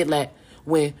 I did let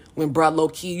when bruh low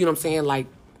key, you know what I'm saying? Like,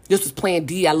 this was plan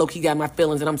D. I low key got my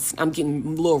feelings and I'm getting a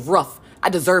little rough. I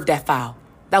deserved that foul.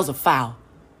 That was a foul.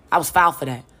 I was foul for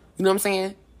that. You know what I'm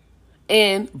saying?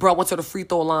 And bruh went to the free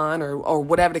throw line or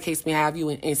whatever the case may have you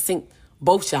and synced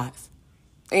both shots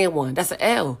and won. That's an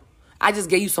L. I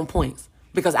just gave you some points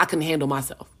because I couldn't handle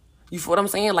myself. You feel what I'm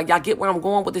saying? Like, y'all get where I'm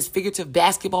going with this figurative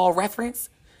basketball reference?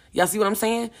 Y'all see what I'm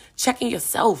saying? Checking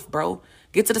yourself, bro.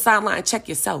 Get to the sideline and check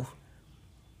yourself.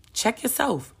 Check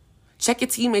yourself. Check your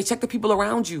teammates. Check the people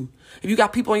around you. If you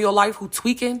got people in your life who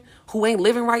tweaking, who ain't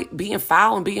living right, being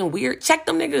foul and being weird, check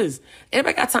them niggas.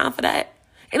 Anybody got time for that?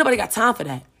 Ain't nobody got time for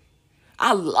that.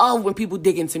 I love when people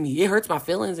dig into me. It hurts my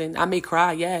feelings and I may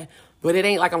cry, yeah. But it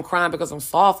ain't like I'm crying because I'm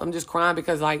soft. I'm just crying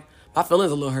because, like, my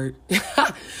feelings a little hurt.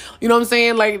 You know what I'm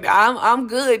saying? Like, I'm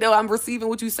good, though. I'm receiving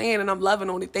what you're saying, and I'm loving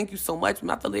on it. Thank you so much.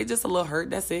 My feelings just a little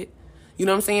hurt. That's it. You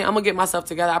know what I'm saying? I'm going to get myself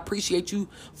together. I appreciate you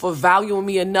for valuing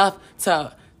me enough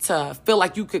to feel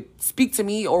like you could speak to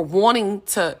me or wanting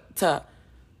to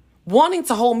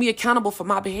hold me accountable for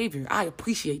my behavior. I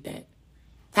appreciate that.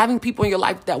 Having people in your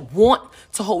life that want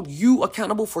to hold you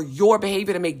accountable for your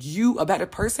behavior to make you a better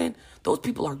person, those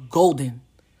people are golden.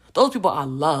 Those people are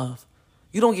love.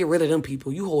 You don't get rid of them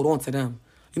people. You hold on to them.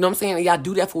 You know what I'm saying? And y'all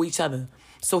do that for each other.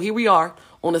 So here we are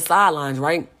on the sidelines,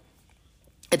 right?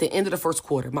 At the end of the first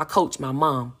quarter, my coach, my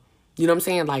mom, you know what I'm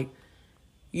saying? Like,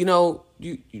 you know,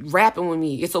 you rapping with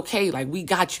me. It's okay. Like, we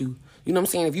got you. You know what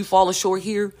I'm saying? If you fall short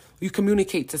here, you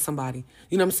communicate to somebody.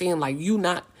 You know what I'm saying? Like,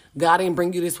 God didn't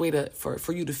bring you this way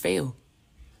for you to fail.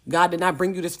 God did not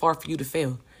bring you this far for you to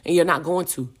fail. And you're not going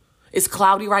to. It's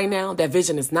cloudy right now. That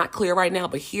vision is not clear right now,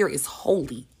 but here is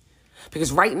holy.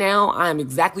 Because right now, I am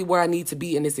exactly where I need to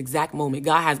be in this exact moment.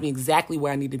 God has me exactly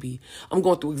where I need to be. I'm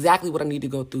going through exactly what I need to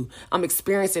go through. I'm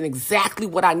experiencing exactly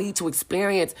what I need to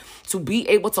experience to be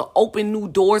able to open new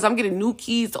doors. I'm getting new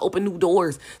keys to open new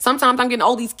doors. Sometimes I'm getting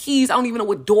all these keys. I don't even know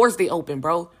what doors they open,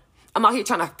 bro. I'm out here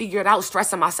trying to figure it out,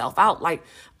 stressing myself out. Like,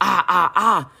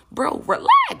 bro,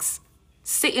 relax.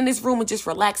 Sit in this room and just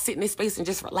relax. Sit in this space and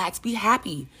just relax. Be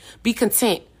happy. Be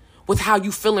content. with how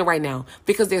you feeling right now,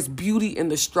 because there's beauty in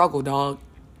the struggle, dog.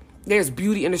 There's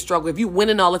beauty in the struggle. If you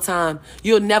winning all the time,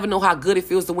 you'll never know how good it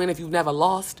feels to win if you've never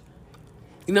lost.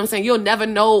 You know what I'm saying? You'll never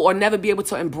know or never be able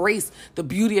to embrace the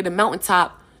beauty of the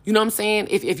mountaintop. You know what I'm saying?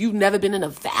 If you've never been in a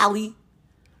valley,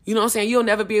 you know what I'm saying? You'll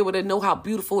never be able to know how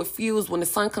beautiful it feels when the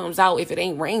sun comes out if it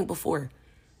ain't rained before.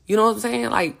 You know what I'm saying?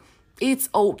 Like, it's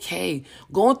okay.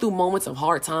 Going through moments of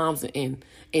hard times and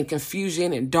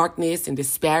confusion and darkness and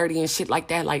disparity and shit like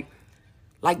that, like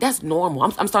that's normal.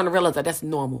 I'm starting to realize that that's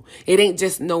normal. It ain't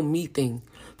just no me thing.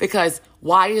 Because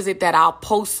why is it that I'll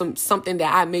post something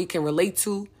that I may can relate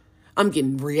to? I'm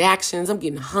getting reactions. I'm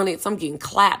getting hundreds. I'm getting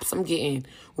claps. I'm getting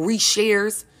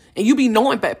reshares. And you be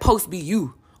knowing that posts be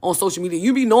you on social media.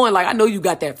 You be knowing, like, I know you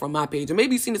got that from my page. Or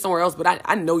maybe you've seen it somewhere else, but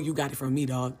I know you got it from me,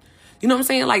 dog. You know what I'm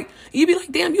saying? Like, you be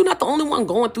like, damn, you're not the only one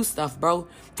going through stuff, bro.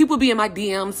 People be in my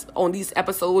DMs on these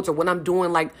episodes or when I'm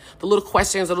doing, like, the little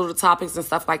questions or little topics and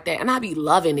stuff like that. And I be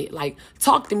loving it. Like,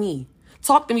 talk to me.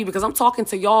 Talk to me because I'm talking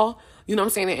to y'all. You know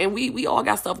what I'm saying? And we all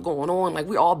got stuff going on. Like,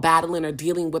 we all battling or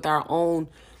dealing with our own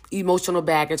emotional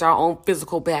baggage, our own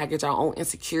physical baggage, our own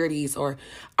insecurities, or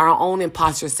our own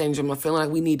imposter syndrome, or feeling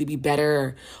like we need to be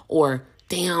better, or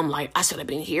damn, like, I should have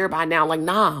been here by now. Like,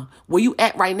 nah, where you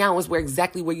at right now is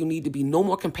exactly where you need to be. No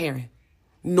more comparing.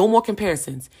 No more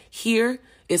comparisons. Here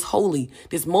is holy.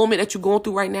 This moment that you're going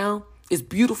through right now is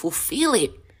beautiful. Feel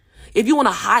it. If you want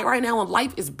to hide right now in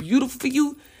life, it's beautiful for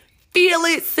you. Feel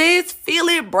it, sis. Feel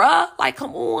it, bruh. Like,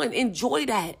 come on. Enjoy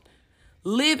that.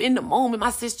 Live in the moment.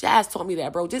 My sis Jazz taught me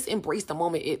that, bro. Just embrace the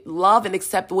moment. Love and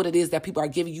accept what it is that people are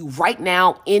giving you right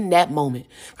now in that moment.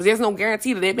 Because there's no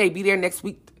guarantee that they may be there next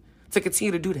week to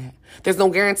continue to do that. There's no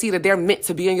guarantee that they're meant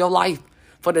to be in your life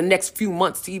for the next few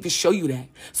months to even show you that.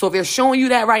 So if they're showing you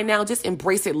that right now, just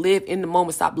embrace it. Live in the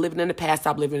moment. Stop living in the past.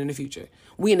 Stop living in the future.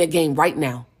 We in the game right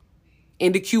now.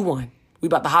 Into Q1. We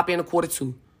about to hop into quarter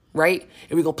 2. Right?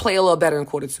 And we're going to play a little better in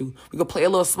quarter 2. We're going to play a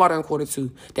little smarter in quarter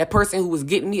 2. That person who was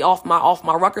getting me off my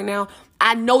rucker now,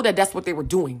 I know that that's what they were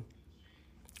doing.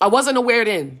 I wasn't aware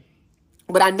then,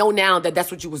 but I know now that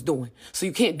that's what you was doing. So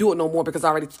you can't do it no more because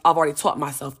I've already taught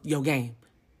myself your game.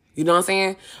 You know what I'm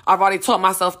saying? I've already taught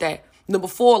myself that number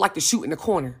 4 like to shoot in the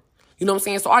corner. You know what I'm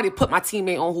saying? So I already put my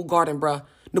teammate on who guarding, bruh.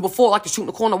 Number 4 like to shoot in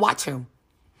the corner, watch him.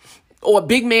 Or a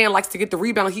big man likes to get the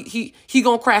rebound. He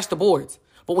gonna crash the boards.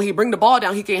 But when he bring the ball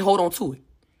down, he can't hold on to it.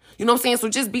 You know what I'm saying? So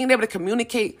just being able to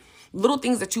communicate little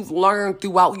things that you've learned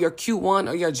throughout your Q1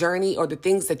 or your journey or the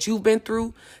things that you've been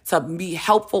through to be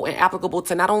helpful and applicable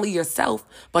to not only yourself,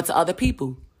 but to other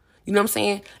people. You know what I'm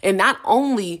saying? And not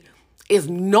only is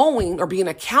knowing or being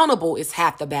accountable is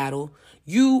half the battle,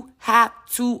 you have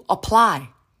to apply.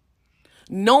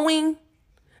 Knowing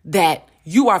that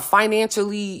you are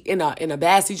financially in a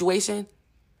bad situation,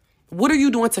 what are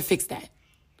you doing to fix that?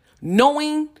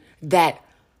 Knowing that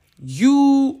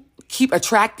you keep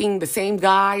attracting the same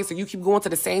guys or you keep going to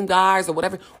the same guys or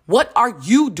whatever, what are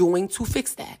you doing to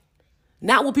fix that?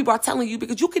 Not what people are telling you,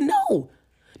 because you can know.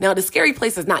 Now, the scary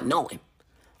place is not knowing,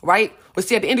 right? But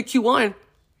see, at the end of Q1,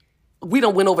 we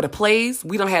done went over the plays.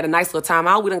 We done had a nice little time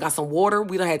out. We done got some water.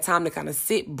 We done had time to kind of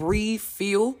sit, breathe,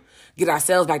 feel, get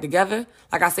ourselves back together.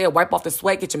 Like I said, wipe off the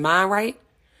sweat, get your mind right.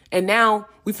 And now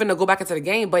we finna go back into the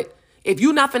game, but if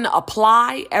you're not finna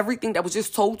apply everything that was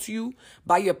just told to you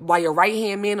by your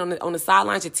right-hand man on the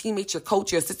sidelines, your teammates, your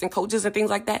coach, your assistant coaches, and things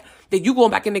like that, then you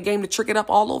going back in the game to trick it up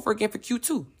all over again for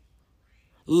Q2.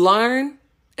 Learn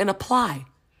and apply.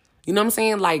 You know what I'm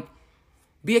saying? Like,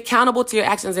 be accountable to your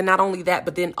actions, and not only that,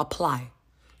 but then apply.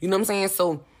 You know what I'm saying?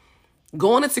 So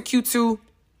going into Q2,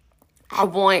 I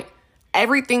want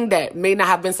everything that may not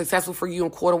have been successful for you in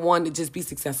quarter 1 to just be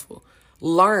successful.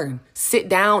 Learn, sit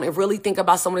down and really think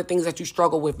about some of the things that you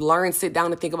struggle with. Learn, sit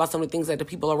down and think about some of the things that the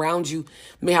people around you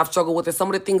may have struggled with, or some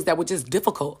of the things that were just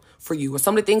difficult for you, or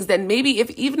some of the things that maybe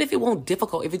even if it won't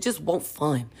difficult, if it just won't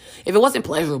fun, if it wasn't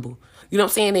pleasurable, you know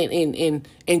what I'm saying?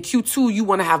 In Q2, you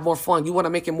want to have more fun. You want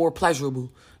to make it more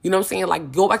pleasurable. You know what I'm saying?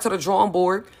 Like, go back to the drawing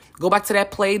board, go back to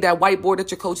that play, that whiteboard that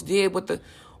your coach did with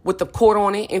the court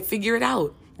on it, and figure it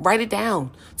out. Write it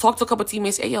down. Talk to a couple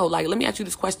teammates. Hey, yo, like, let me ask you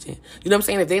this question. You know what I'm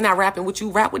saying? If they're not rapping with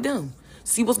you, rap with them.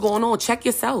 See what's going on. Check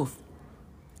yourself.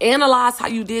 Analyze how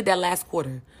you did that last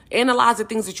quarter. Analyze the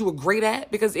things that you were great at,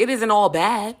 because it isn't all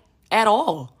bad at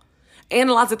all.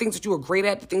 Analyze the things that you were great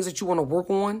at, the things that you want to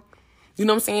work on. You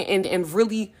know what I'm saying? And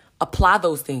really apply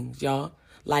those things, y'all.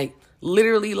 Like,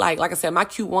 literally, like I said, my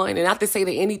Q1, and not to say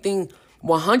that anything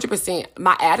 100%,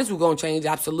 my attitude going to change,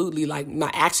 absolutely. Like,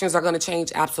 my actions are going to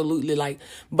change, absolutely. Like,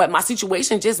 but my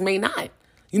situation just may not.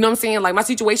 You know what I'm saying? Like, my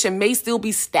situation may still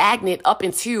be stagnant up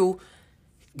until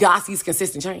God sees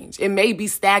consistent change. It may be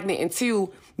stagnant until, you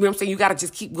know what I'm saying, you got to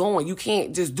just keep going. You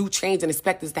can't just do change and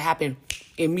expect this to happen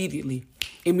immediately.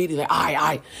 All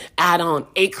right, add on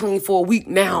 8 clean for a week.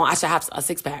 Now I should have a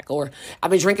 6-pack. Or I've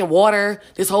been drinking water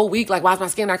this whole week. Like, why is my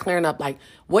skin not clearing up? Like,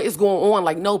 what is going on?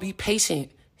 Like, no, be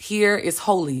patient. Here is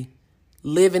holy.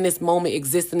 Live in this moment,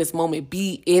 exist in this moment,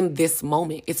 be in this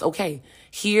moment. It's okay.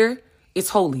 Here, it's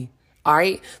holy. All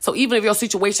right. So even if your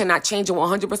situation not changing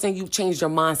 100%, you've changed your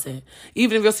mindset.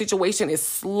 Even if your situation is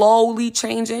slowly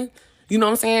changing, you know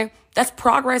what I'm saying? That's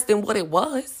progress than what it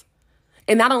was.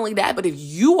 And not only that, but if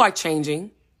you are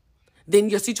changing, then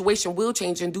your situation will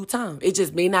change in due time. It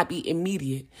just may not be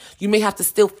immediate. You may have to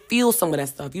still feel some of that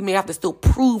stuff. You may have to still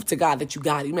prove to God that you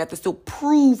got it. You may have to still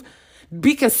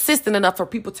be consistent enough for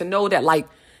people to know that, like,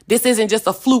 this isn't just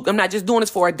a fluke. I'm not just doing this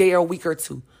for a day or a week or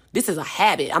two. This is a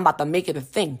habit. I'm about to make it a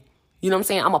thing. You know what I'm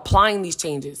saying? I'm applying these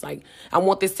changes. Like, I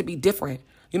want this to be different.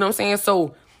 You know what I'm saying?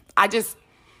 So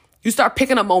you start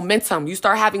picking up momentum. You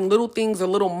start having little things or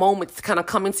little moments kind of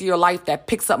come into your life that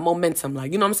picks up momentum.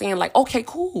 Like, you know what I'm saying? Like, okay,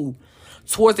 cool.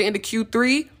 Towards the end of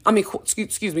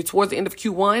towards the end of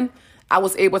Q1, I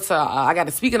was able to, I got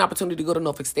a speaking opportunity to go to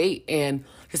Norfolk State and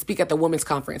to speak at the women's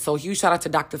conference. So huge shout out to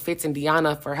Dr. Fitz and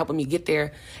Deanna for helping me get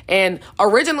there. And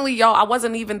originally, y'all, I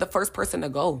wasn't even the first person to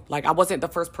go. Like, I wasn't the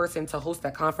first person to host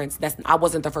that conference. I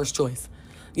wasn't the first choice.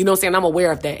 You know what I'm saying? I'm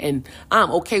aware of that. And I'm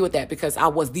okay with that because I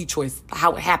was the choice.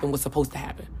 How it happened was supposed to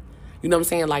happen. You know what I'm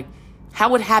saying? Like,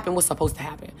 how it happened was supposed to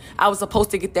happen. I was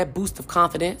supposed to get that boost of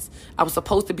confidence. I was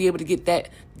supposed to be able to get that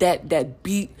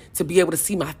beat to be able to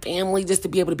see my family, just to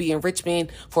be able to be in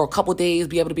Richmond for a couple days,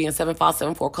 be able to be in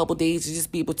 757 for a couple days, to just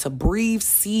be able to breathe,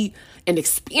 see, and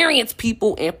experience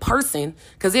people in person.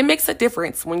 Because it makes a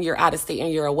difference when you're out of state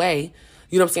and you're away.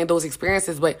 You know what I'm saying? Those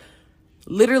experiences. But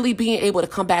literally being able to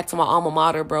come back to my alma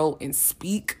mater, bro, and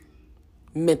speak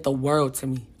meant the world to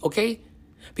me. Okay?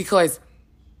 Because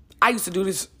I used to do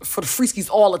this for the Freeskies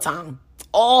all the time,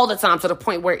 to the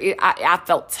point where I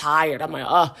felt tired. I'm like,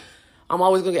 I'm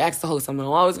always going to get asked to host something.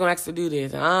 I'm always going to ask to do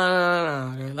this. You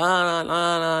know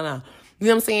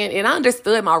what I'm saying? And I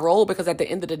understood my role because at the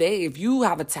end of the day, if you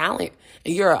have a talent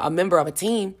and you're a member of a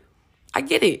team, I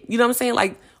get it. You know what I'm saying?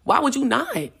 Like, why would you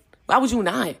not? Why would you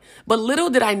not? But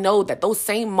little did I know that those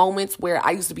same moments where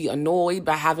I used to be annoyed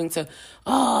by having to,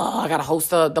 I got to host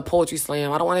the poetry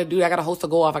slam. I don't want to do that. I got to host a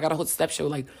go off. I got to host a step show.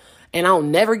 Like, and I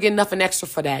don't never get nothing extra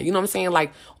for that. You know what I'm saying?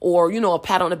 Like, or, you know, a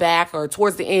pat on the back, or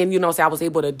towards the end, you know, so I was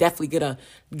able to definitely get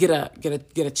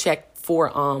a check for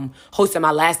hosting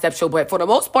my last step show. But for the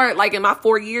most part, like in my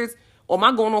 4 years, or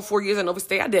my going on 4 years in Norfolk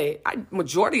State,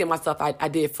 majority of my stuff I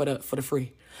did for the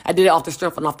free. I did it off the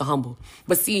strength and off the humble.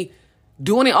 But see,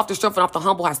 doing it off the strength and off the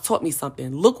humble has taught me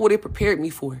something. Look what it prepared me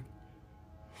for.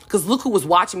 Because look who was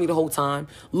watching me the whole time.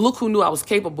 Look who knew I was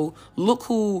capable. Look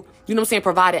who, you know what I'm saying,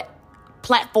 provided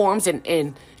platforms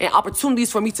and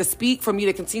opportunities for me to speak, for me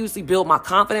to continuously build my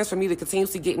confidence, for me to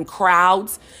continuously get in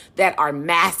crowds that are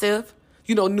massive.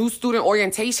 You know, new student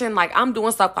orientation, like I'm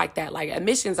doing stuff like that. Like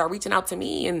admissions are reaching out to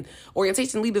me and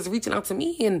orientation leaders are reaching out to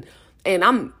me and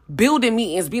I'm building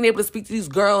meetings, being able to speak to these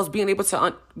girls, being able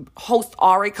to host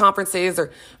RA conferences, or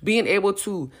being able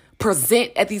to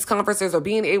present at these conferences, or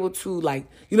being able to, like,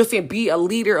 you know what I'm saying, be a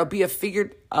leader or be a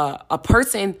figure, a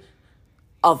person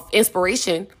of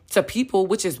inspiration to people,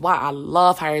 which is why I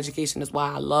love higher education. That's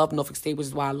why I love Norfolk State, which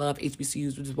is why I love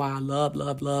HBCUs, which is why I love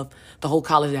the whole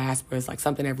college diaspora. It's like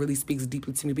something that really speaks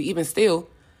deeply to me. But even still,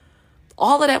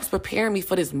 all of that was preparing me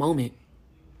for this moment.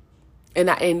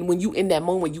 And when you in that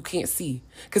moment, you can't see.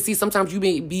 Because, see, sometimes you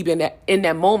may be in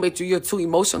that moment, you're too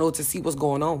emotional to see what's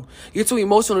going on. You're too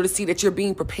emotional to see that you're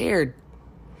being prepared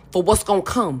for what's going to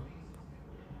come.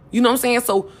 You know what I'm saying?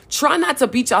 So try not to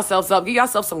beat yourselves up. Give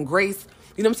yourself some grace.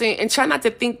 You know what I'm saying? And try not to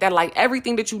think that, like,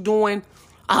 everything that you're doing,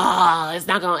 it's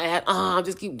not going to add,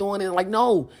 just keep doing it. Like,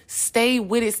 no, stay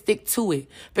with it, stick to it.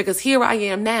 Because here I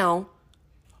am now,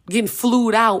 getting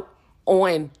flued out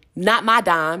on not my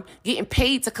dime, getting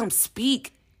paid to come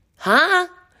speak. Huh?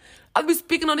 I'll be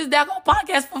speaking on this daggone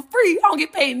podcast for free. I don't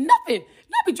get paid nothing.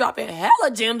 I be dropping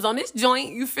hella gems on this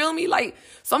joint. You feel me? Like,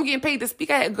 so I'm getting paid to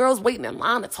speak. I had girls waiting in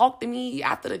line to talk to me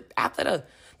after the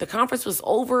conference was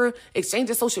over,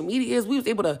 exchanging social medias.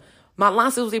 My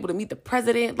line was able to meet the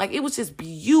president. Like, it was just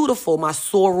beautiful. My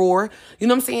soror. You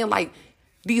know what I'm saying? Like,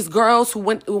 these girls who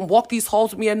went and walked these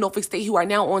halls with me at Norfolk State, who are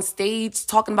now on stage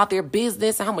talking about their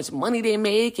business and how much money they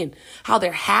make and how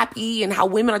they're happy and how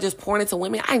women are just pouring into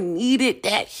women. I needed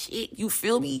that shit. You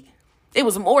feel me? It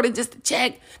was more than just a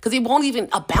check, because it won't even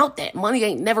about that. Money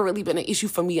ain't never really been an issue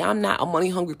for me. I'm not a money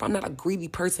hungry. I'm not a greedy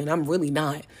person. I'm really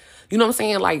not. You know what I'm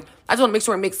saying? Like, I just want to make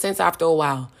sure it makes sense after a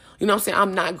while. You know what I'm saying?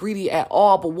 I'm not greedy at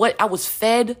all. But what I was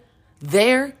fed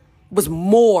there was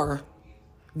more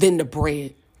than the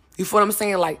bread. You feel what I'm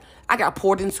saying? Like, I got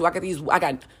poured into. I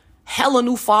got hella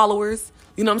new followers.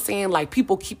 You know what I'm saying? Like,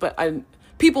 people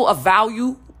people of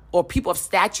value or people of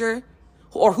stature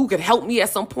or who could help me at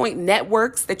some point,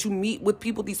 networks that you meet with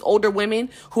people, these older women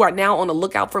who are now on the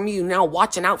lookout for me, now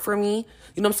watching out for me.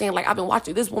 You know what I'm saying? Like, I've been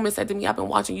watching, this woman said to me, I've been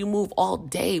watching you move all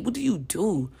day. What do you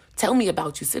do? Tell me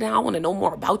about you. Sit down. I want to know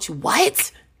more about you.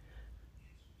 What?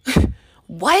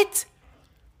 What?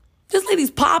 This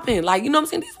lady's popping. Like, you know what I'm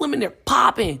saying? These women, they're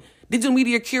popping. Digital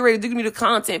media curators, digital media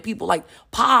content people, like,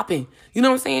 popping. You know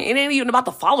what I'm saying? It ain't even about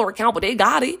the follower count, but they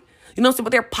got it. You know what I'm saying?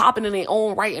 But they're popping in their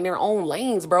own right, in their own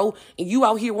lanes, bro. And you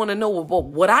out here want to know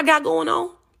what I got going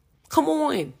on? Come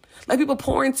on. Let people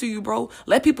pour into you, bro.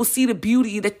 Let people see the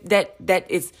beauty that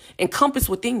is encompassed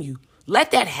within you.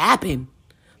 Let that happen.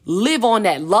 Live on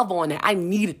that. Love on that. I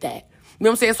needed that. You know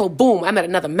what I'm saying? So, boom, I'm at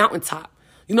another mountaintop.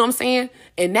 You know what I'm saying?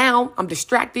 And now I'm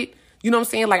distracted. You know what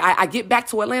I'm saying? Like, I get back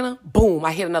to Atlanta. Boom,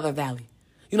 I hit another valley.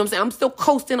 You know what I'm saying? I'm still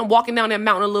coasting. I'm walking down that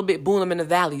mountain a little bit. Boom, I'm in the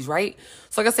valleys, right?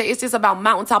 So like I say, it's just about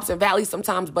mountaintops and valleys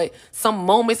sometimes, but some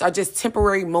moments are just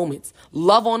temporary moments.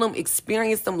 Love on them,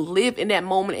 experience them, live in that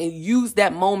moment, and use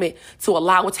that moment to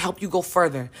allow it to help you go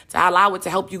further, to allow it to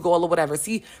help you go or whatever.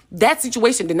 See, that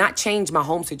situation did not change my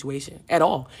home situation at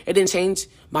all. It didn't change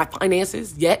my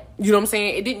finances yet. You know what I'm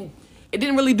saying? It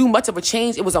didn't really do much of a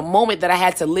change. It was a moment that I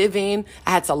had to live in.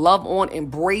 I had to love on,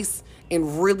 embrace,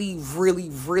 and really, really,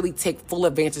 really take full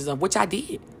advantage of, which I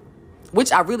did.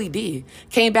 Which I really did.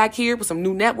 Came back here with some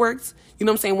new networks. You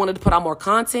know what I'm saying? Wanted to put out more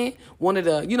content. Wanted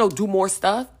to, do more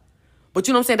stuff. But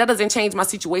you know what I'm saying? That doesn't change my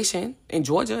situation in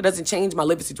Georgia. It doesn't change my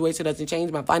living situation. It doesn't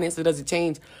change my finances. It doesn't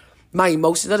change my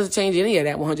emotions. It doesn't change any of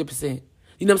that 100%.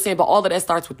 You know what I'm saying? But all of that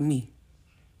starts with me.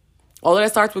 All of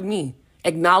that starts with me.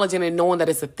 Acknowledging and knowing that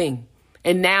it's a thing.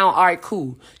 And now, all right,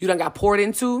 cool. You done got poured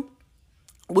into.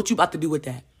 What you about to do with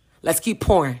that? Let's keep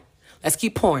pouring. Let's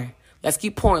keep pouring. Let's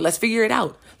keep pouring. Let's figure it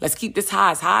out. Let's keep this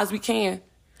high as we can.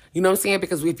 You know what I'm saying?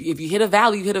 Because if you hit a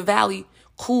valley, you hit a valley.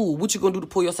 Cool. What you going to do to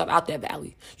pull yourself out that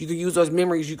valley? You can use those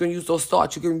memories. You can use those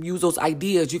thoughts. You can use those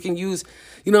ideas. You can use,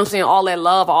 you know what I'm saying, all that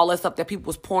love, all that stuff that people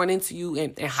was pouring into you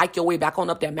and hike your way back on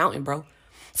up that mountain, bro.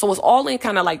 So it's all in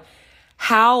kind of like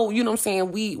how, you know what I'm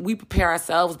saying, we prepare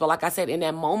ourselves. But like I said, in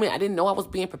that moment, I didn't know I was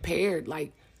being prepared.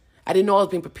 Like, I didn't know I was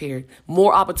being prepared.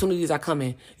 More opportunities are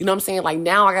coming. You know what I'm saying? Like,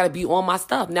 now I got to be on my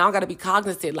stuff. Now I got to be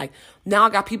cognizant. Like, now I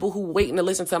got people who waiting to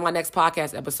listen to my next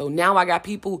podcast episode. Now I got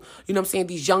people, you know what I'm saying,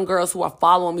 these young girls who are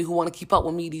following me, who want to keep up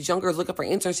with me. These young girls looking for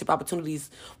internship opportunities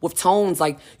with Tones.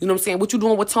 Like, you know what I'm saying? What you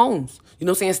doing with Tones? You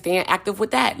know what I'm saying? Staying active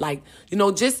with that. Like,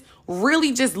 just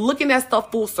really just looking at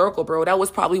stuff full circle, bro. That was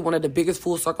probably one of the biggest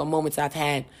full circle moments I've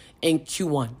had in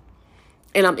Q1.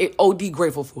 And I'm OD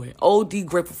grateful for it. OD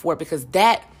grateful for it because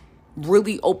that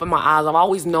really opened my eyes. I've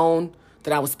always known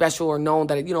that I was special or known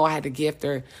that, I had the gift,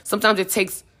 or sometimes you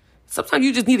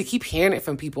just need to keep hearing it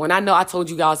from people. And I know I told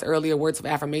you guys earlier, words of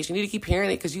affirmation. You need to keep hearing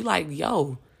it because you like,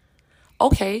 yo,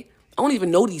 okay, I don't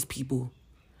even know these people.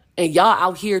 And y'all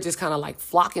out here just kind of like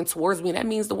flocking towards me. And that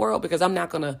means the world because I'm not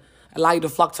going to allow you to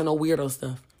flock to no weirdo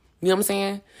stuff. You know what I'm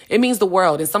saying? It means the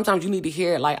world. And sometimes you need to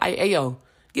hear it like, hey, yo,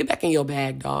 get back in your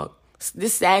bag, dog.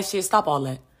 This sad shit, stop all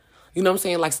that. You know what I'm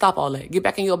saying? Like, stop all that. Get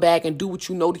back in your bag and do what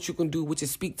you know that you can do, which is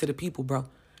speak to the people, bro. You know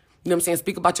what I'm saying?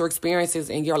 Speak about your experiences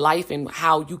and your life and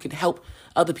how you can help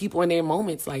other people in their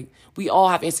moments. Like, we all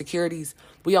have insecurities.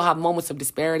 We all have moments of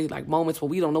disparity, like moments where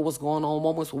we don't know what's going on,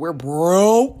 moments where we're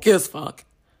broke as fuck.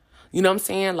 You know what I'm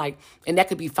saying? Like, and that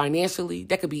could be financially,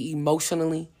 that could be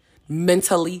emotionally,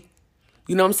 mentally.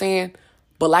 You know what I'm saying?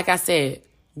 But like I said,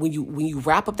 when you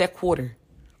wrap up that quarter,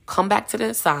 come back to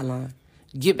the sideline,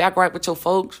 get back right with your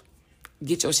folks,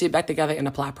 get your shit back together and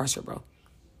apply pressure, bro.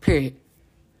 Period.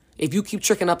 If you keep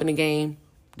tricking up in the game,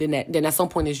 then at some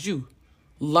point it's you.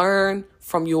 Learn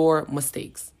from your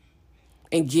mistakes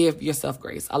and give yourself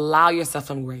grace. Allow yourself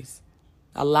some grace.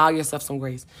 Allow yourself some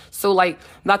grace. So, like,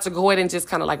 not to go ahead and just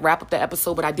kind of like wrap up the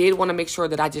episode, but I did want to make sure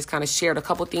that I just kind of shared a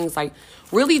couple things, like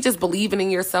really just believing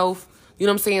in yourself. You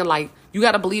know what I'm saying? Like, you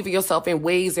got to believe in yourself in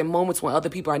ways and moments when other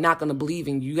people are not going to believe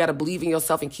in you. You got to believe in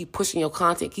yourself and keep pushing your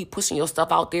content, keep pushing your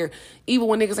stuff out there, even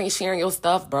when niggas ain't sharing your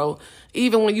stuff, bro.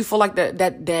 Even when you feel like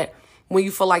that when you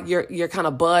feel like your kind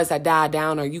of buzz had died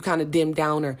down or you kind of dimmed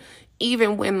down, or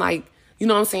even when, like, you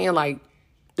know what I'm saying, like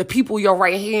the people your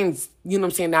right hands, you know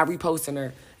what I'm saying, not reposting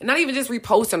her, and not even just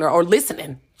reposting her or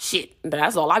listening. Shit,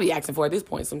 that's all I be asking for at this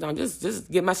point. Sometimes just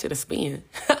give my shit a spin.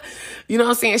 You know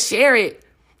what I'm saying? Share it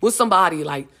with somebody,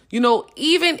 like,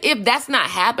 even if that's not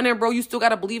happening, bro, you still got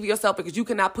to believe in yourself because you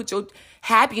cannot put your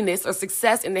happiness or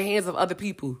success in the hands of other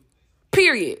people.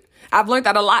 Period. I've learned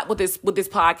that a lot with this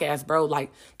podcast, bro.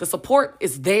 Like, the support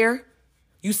is there.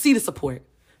 You see the support.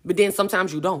 But then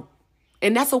sometimes you don't.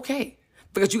 And that's okay.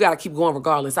 Because you got to keep going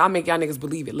regardless. I'll make y'all niggas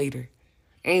believe it later.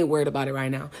 I ain't worried about it right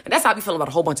now. And that's how I be feeling about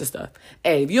a whole bunch of stuff.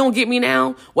 Hey, if you don't get me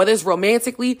now, whether it's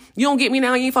romantically, you don't get me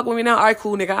now, you ain't fucking with me now, all right,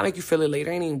 cool, nigga, I'll make you feel it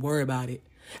later. I ain't even worried about it.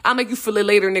 I'll make you feel it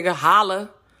later, nigga, holla.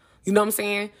 You know what I'm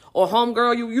saying? Or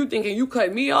homegirl, you thinking you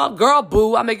cut me off? Girl,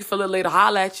 boo, I'll make you feel it later,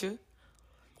 holla at you.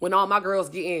 When all my girls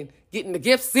getting the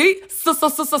gift, see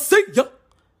ya.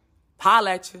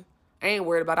 Holla at you. I ain't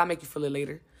worried about it, I'll make you feel it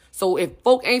later. So if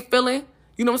folk ain't feeling,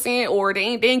 you know what I'm saying, or they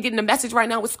ain't getting the message right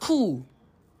now, it's cool.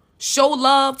 Show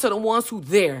love to the ones who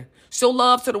there. Show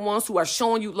love to the ones who are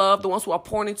showing you love, the ones who are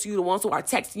pouring into you, the ones who are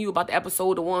texting you about the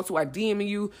episode, the ones who are DMing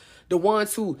you, the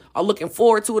ones who are looking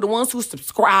forward to it, the ones who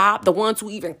subscribe, the ones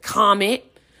who even comment.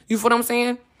 You feel what I'm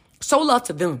saying? Show love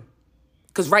to them.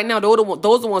 Because right now, those are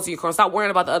the ones who you're calling. Stop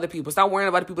worrying about the other people. Stop worrying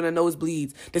about the people in the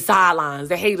nosebleeds, the sidelines,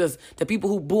 the haters, the people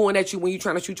who booing at you when you're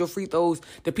trying to shoot your free throws,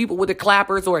 the people with the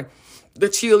clappers or the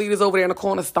cheerleaders over there in the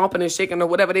corner stomping and shaking or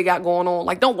whatever they got going on.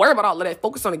 Like, don't worry about all of that.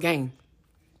 Focus on the game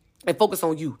and focus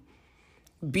on you.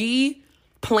 Be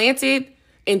planted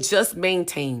and just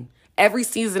maintain. Every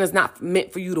season is not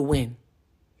meant for you to win.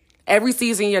 Every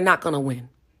season you're not going to win.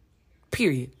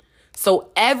 Period.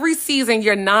 So every season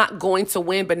you're not going to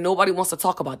win, but nobody wants to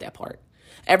talk about that part.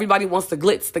 Everybody wants the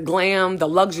glitz, the glam, the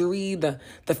luxury, the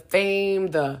fame,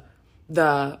 the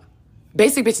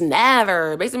basic bitch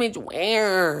never. Basic bitch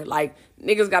where. Like,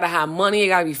 niggas gotta have money. It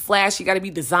gotta be flashy. It gotta be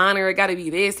designer. It gotta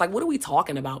be this. Like, what are we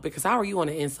talking about? Because how are you on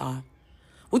the inside?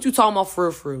 What you talking about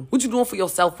for real? What you doing for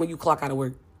yourself when you clock out of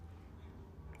work?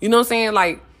 You know what I'm saying?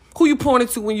 Like, who you pointing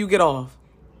to when you get off?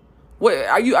 What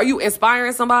are you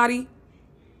inspiring somebody?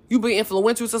 You being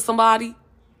influential to somebody?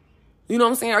 You know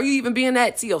what I'm saying? Are you even being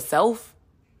that to yourself?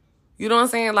 You know what I'm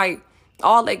saying? Like,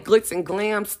 all that glitz and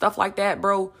glam, stuff like that,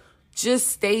 bro. Just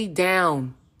stay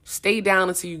down. Stay down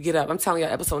until you get up. I'm telling you,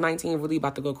 episode 19 really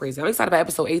about to go crazy. I'm excited about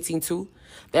episode 18 too.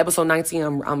 The episode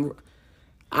 19,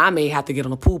 I may have to get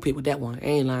on a pool pit with that one. I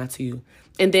ain't lying to you.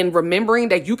 And then remembering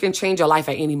that you can change your life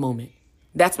at any moment.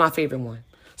 That's my favorite one.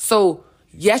 So,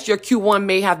 yes, your Q1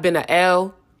 may have been an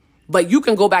L, but you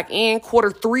can go back in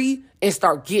quarter 3 and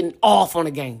start getting off on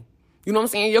the game. You know what I'm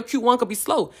saying? Your Q1 could be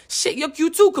slow. Shit, your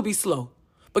Q2 could be slow.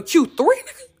 But Q3,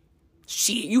 nigga,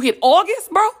 shit, you hit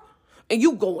August, bro, and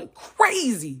you going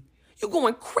crazy. You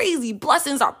going crazy.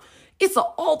 It's an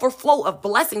overflow of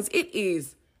blessings. It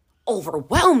is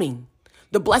overwhelming.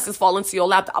 The blessings fall into your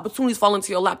lap. The opportunities fall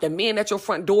into your lap. The men at your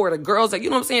front door. The girls that, you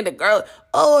know what I'm saying? The girl,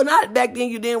 oh, not back then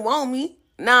you didn't want me.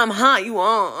 Now I'm hot. You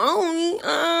want me?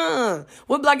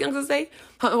 What black youngsters say?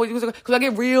 Because I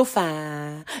get real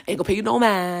fine. Ain't gonna pay you no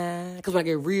mind. Because when I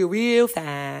get real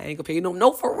fine, ain't gonna pay you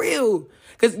no for real.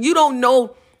 Because you don't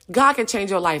know. God can change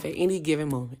your life at any given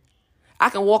moment. I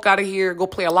can walk out of here, go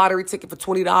play a lottery ticket for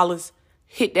 $20,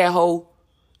 hit that hole,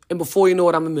 and before you know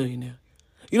it, I'm a millionaire.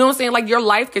 You know what I'm saying? Like, your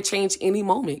life could change any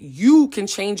moment. You can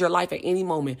change your life at any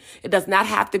moment. It does not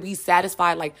have to be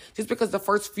satisfied. Like, just because the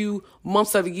first few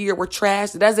months of the year were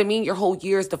trash, it doesn't mean your whole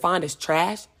year is defined as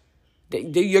trash.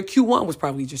 Your Q1 was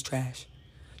probably just trash.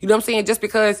 You know what I'm saying? Just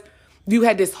because you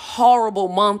had this horrible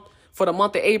month for the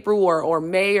month of April or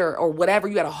May or whatever,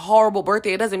 you had a horrible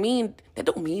birthday, it doesn't mean, that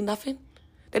don't mean nothing.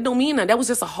 That don't mean nothing. That was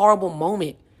just a horrible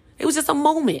moment. It was just a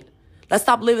moment. Let's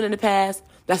stop living in the past.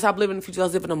 Let's stop living in the future.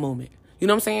 Let's live in a moment. You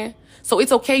know what I'm saying? So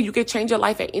it's okay. You can change your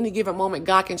life at any given moment.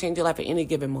 God can change your life at any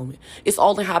given moment. It's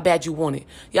all in how bad you want it.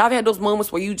 Y'all have had those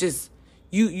moments where you just,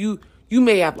 you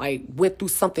may have like went through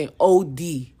something OD,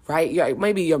 right?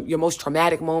 Maybe your most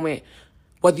traumatic moment,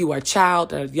 whether you are a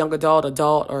child, a young adult,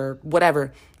 or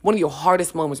whatever, one of your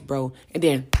hardest moments, bro. And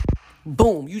then,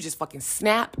 boom, you just fucking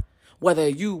snap. Whether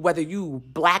you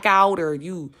black out or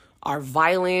you are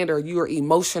violent or you are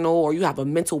emotional or you have a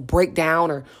mental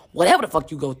breakdown or whatever the fuck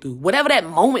you go through. Whatever that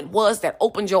moment was that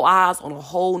opened your eyes on a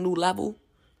whole new level.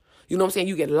 You know what I'm saying?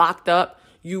 You get locked up.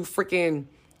 You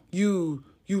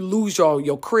lose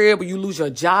your crib or you lose your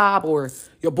job or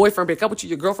your boyfriend break up with you,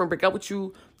 your girlfriend break up with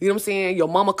you. You know what I'm saying? Your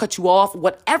mama cut you off.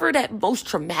 Whatever that most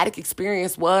traumatic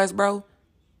experience was, bro,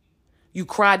 you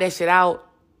cried that shit out.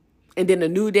 And then the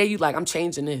new day, you like, I'm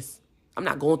changing this. I'm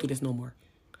not going through this no more.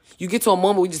 You get to a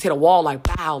moment where you just hit a wall like,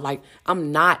 wow, like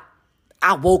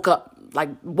I woke up like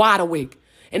wide awake.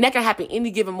 And that can happen any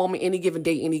given moment, any given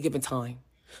day, any given time.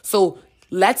 So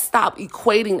let's stop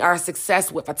equating our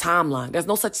success with a timeline. There's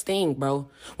no such thing, bro.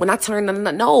 When I turn,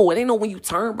 no, it ain't no when you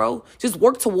turn, bro. Just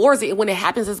work towards it. And when it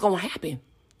happens, it's going to happen.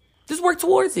 Just work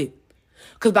towards it.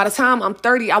 Because by the time I'm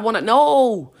 30, I want to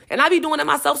know. And I be doing it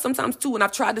myself sometimes too, and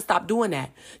I've tried to stop doing that.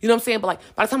 You know what I'm saying? But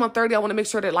like, by the time I'm 30, I want to make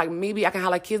sure that like maybe I can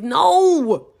have like kids.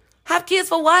 No! Have kids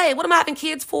for what? What am I having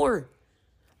kids for?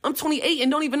 I'm 28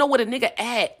 and don't even know what a nigga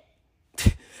at.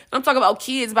 I'm talking about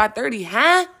kids by 30,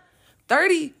 huh?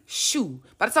 30? Shoot.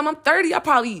 By the time I'm 30, I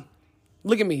probably...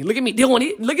 Look at me doing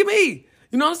it. Look at me.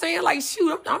 You know what I'm saying? Like,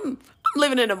 shoot, I'm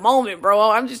living in the moment,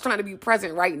 bro. I'm just trying to be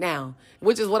present right now,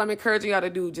 which is what I'm encouraging y'all to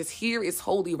do. Just here is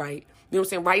holy, right? You know what I'm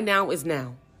saying? Right now is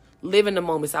now. Live in the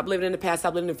moment. Stop living in the past.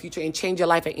 Stop living in the future, and change your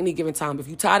life at any given time. If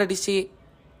you're tired of this shit,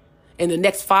 in the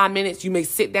next 5 minutes, you may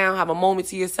sit down, have a moment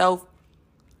to yourself.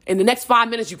 In the next 5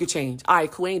 minutes, you could change. All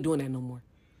right, cool. I ain't doing that no more.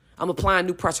 I'm applying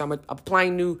new pressure. I'm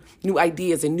applying new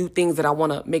ideas and new things that I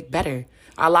want to make better.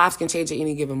 Our lives can change at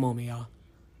any given moment, y'all.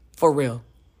 For real.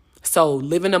 So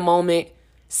live in the moment,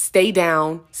 stay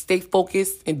down, stay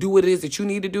focused, and do what it is that you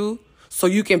need to do so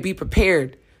you can be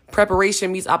prepared.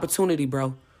 Preparation meets opportunity,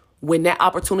 bro. When that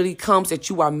opportunity comes, that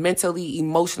you are mentally,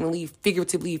 emotionally,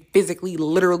 figuratively, physically,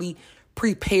 literally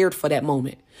prepared for that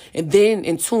moment. And then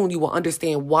in tune, you will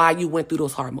understand why you went through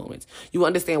those hard moments. You will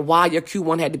understand why your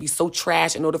Q1 had to be so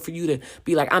trash in order for you to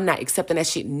be like, I'm not accepting that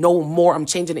shit no more. I'm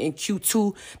changing it in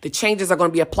Q2. The changes are going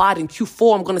to be applied in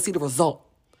Q4. I'm going to see the result.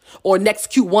 Or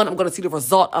next Q1, I'm going to see the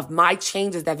result of my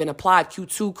changes that have been applied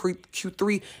Q2,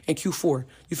 Q3, and Q4.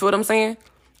 You feel what I'm saying?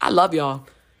 I love y'all.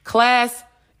 Class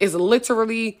is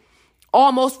literally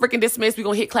almost freaking dismissed. We're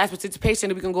going to hit class participation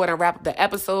and we're going to go ahead and wrap up the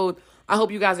episode. I hope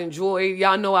you guys enjoy.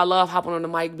 Y'all know I love hopping on the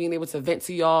mic, being able to vent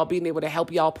to y'all, being able to help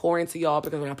y'all, pour into y'all,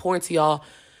 because when I pour into y'all,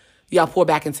 y'all pour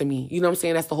back into me. You know what I'm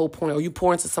saying? That's the whole point. Or you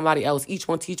pour into somebody else. Each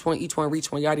one, teach one, each one,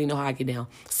 reach one. You already know how I get down.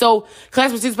 So,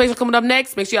 class participation coming up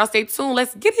next. Make sure y'all stay tuned.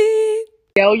 Let's get it.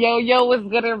 Yo, what's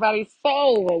good, everybody?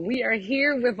 So, we are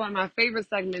here with one of my favorite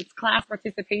segments, class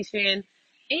participation.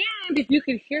 And if you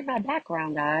can hear my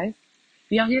background, guys.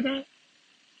 Do y'all hear that?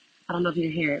 I don't know if you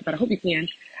can hear it, but I hope you can.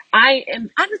 I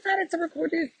decided to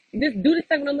record do this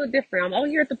segment a little different. I'm over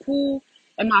here at the pool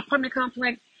in my apartment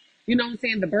complex. You know what I'm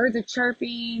saying? The birds are chirping.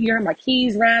 You hear my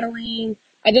keys rattling.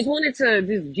 I just wanted to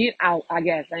just get out, I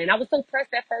guess. And I was so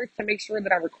pressed at first to make sure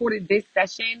that I recorded this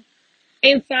session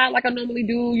inside like I normally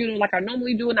do, like I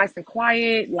normally do, nice and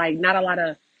quiet, like not a lot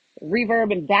of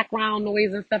reverb and background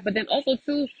noise and stuff. But then also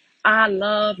too, I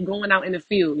love going out in the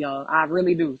field, y'all. I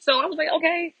really do. So I was like,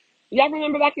 okay, y'all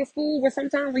remember back in school where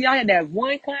sometimes when y'all had that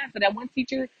one class or that one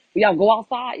teacher where y'all go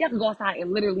outside, y'all can go outside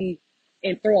and literally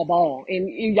and throw a ball. And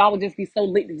y'all would just be so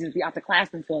lit to just be out the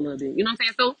classroom for a little bit. You know what I'm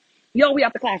saying? So y'all be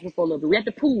out the classroom for a little bit. We at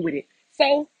the pool with it.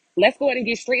 So let's go ahead and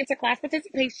get straight into class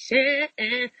participation.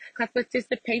 Class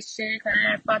participation.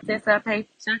 Class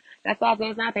participation. Class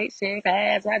participation.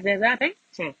 Class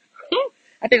participation.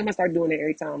 I think I'm gonna start doing it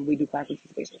every time we do class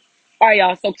participation. All right,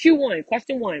 y'all. So Q1,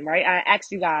 question 1, right? I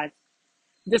asked you guys,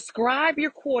 describe your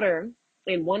quarter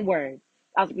in one word.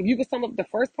 I was like, if you could sum up the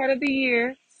first part of the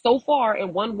year so far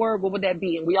in one word, what would that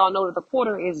be? And we all know that the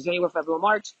quarter is January, February,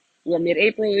 March. We're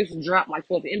mid-April. This dropped like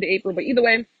towards the end of April. But either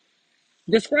way,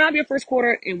 describe your first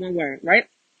quarter in one word, right?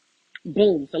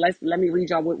 Boom. So let me read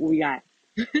y'all what we got.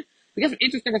 We got some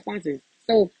interesting responses.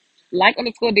 So, like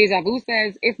underscore deja vu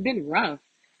says, it's been rough.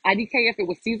 IDK if it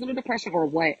was seasonal depression or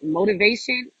what.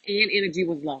 Motivation and energy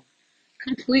was low.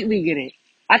 Completely get it.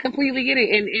 I completely get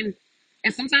it.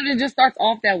 And sometimes it just starts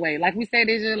off that way. Like we said,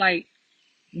 it's just like,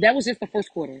 that was just the first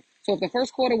quarter. So if the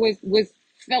first quarter was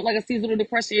felt like a seasonal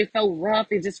depression, it felt rough,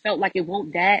 it just felt like it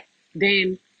won't that,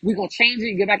 then we're gonna change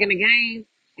it, get back in the game,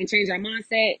 and change our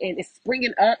mindset. And it's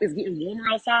springing up, it's getting warmer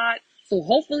outside. So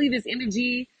hopefully this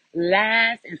energy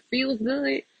lasts and feels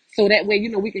good. So that way,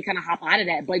 we can kind of hop out of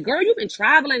that. But girl, you've been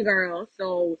traveling, girl.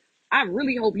 So I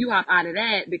really hope you hop out of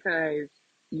that because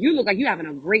you look like you're having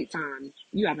a great time.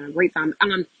 You having a great time.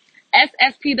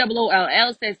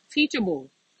 SSPWOLL says teachable.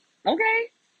 Okay.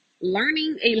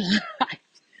 Learning a lot.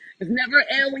 It's never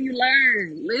L when you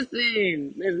learn.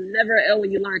 Listen, there's never L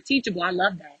when you learn. Teachable. I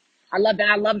love that. I love that.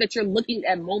 I love that you're looking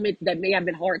at moments that may have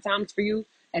been hard times for you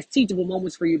as teachable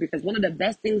moments for you, because one of the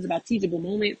best things about teachable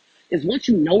moments is once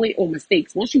you know it, or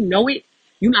mistakes, once you know it,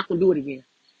 you're not going to do it again.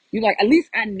 You're like, at least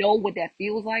I know what that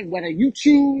feels like, whether you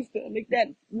choose to make that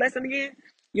lesson again.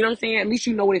 You know what I'm saying? At least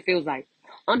you know what it feels like.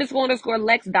 __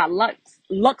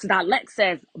 Lex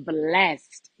says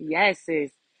blessed. Yes,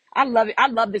 sis. I love it. I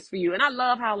love this for you. And I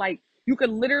love how, like, you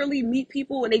can literally meet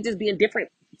people and they just be in different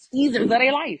seasons of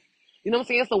their life. You know what I'm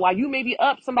saying? So while you may be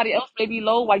up, somebody else may be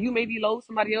low. While you may be low,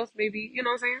 somebody else may be, you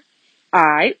know what I'm saying? All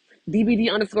right.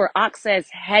 DBD_Ox says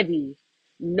heavy.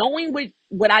 Knowing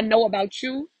what I know about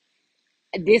you,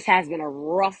 this has been a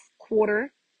rough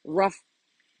quarter, rough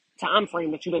time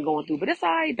frame that you've been going through. But it's all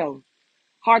right, though.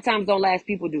 Hard times don't last.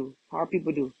 People do. Hard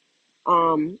people do.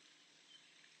 Um,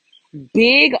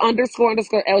 big underscore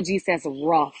LG says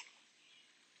rough.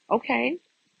 Okay,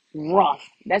 rough.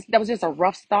 That was just a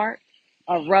rough start,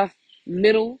 a rough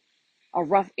middle, a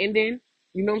rough ending.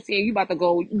 You know what I'm saying? You about to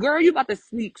go, girl. You about to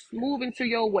sneak smooth into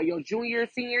your junior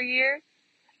senior year,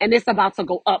 and it's about to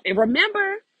go up. And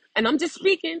remember, and I'm just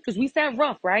speaking because we said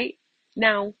rough, right?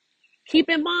 Now, keep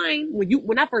in mind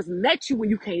when I first met you when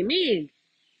you came in,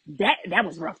 that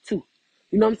was rough too.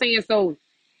 You know what I'm saying? So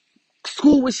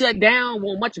school was shut down,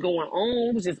 wasn't much going on.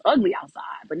 It was just ugly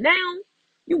outside. But now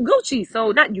you Gucci.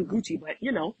 So not you Gucci, but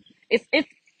it's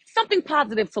something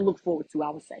positive to look forward to,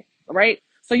 I would say. All right.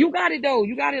 So you got it though.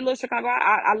 You got it, little Chicago.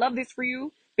 I love this for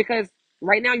you because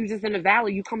right now you're just in the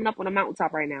valley. You coming up on a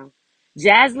mountaintop right now.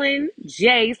 Jaslyn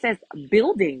J says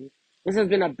building. This has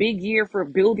been a big year for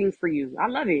building for you. I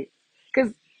love it.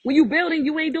 Because when you building,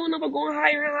 you ain't doing nothing but going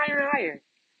higher and higher and higher.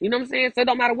 You know what I'm saying? So it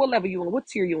don't matter what level you on, what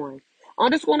tier you on.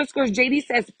 Underscore JD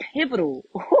says pivotal.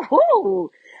 Ooh,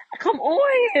 come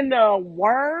on, the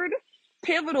word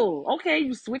pivotal. Okay,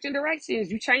 you switching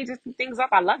directions, you changing some things up.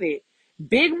 I love it.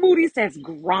 Big Moody says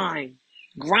grind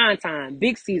time,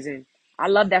 big season. I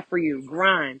love that for you.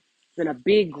 Grind. It's been a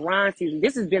big grind season.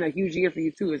 This has been a huge year for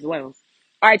you too as well.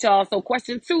 All right, y'all. So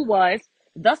question 2 was,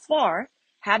 thus far,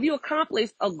 have you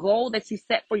accomplished a goal that you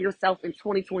set for yourself in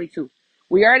 2022?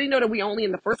 We already know that we only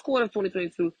in the first quarter of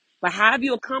 2022, but have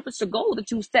you accomplished a goal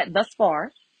that you set thus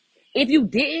far? If you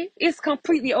didn't, it's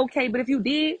completely okay. But if you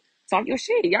did, talk your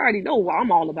shit. You already know what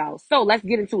I'm all about. So let's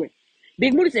get into it.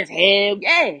 Big Moody says, hell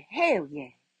yeah, hell yeah,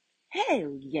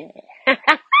 hell yeah.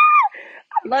 I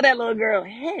love that little girl.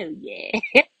 Hell yeah.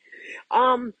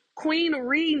 Queen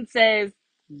Reed says,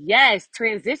 yes,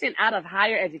 transition out of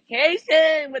higher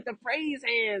education with the praise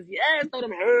hands. Yes, throw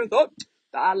them hands up.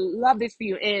 I love this for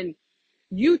you. And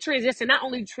you transition, not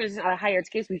only transition out of higher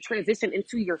education, you transition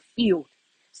into your field.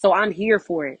 So I'm here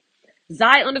for it.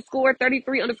 Zai underscore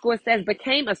 33 underscore says,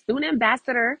 became a student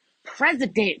ambassador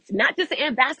president. Not just an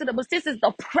ambassador, but this is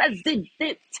the president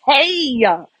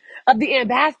of the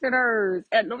ambassadors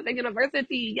at North Lake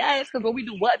University. Yes, because when we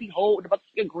do what? We hold the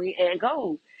bucket green and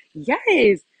gold.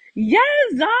 Yes.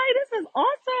 Yes, Zai, this is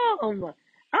awesome.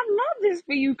 I love this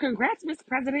for you. Congrats, Mr.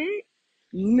 President.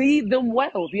 Lead them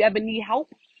well. If you ever need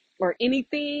help or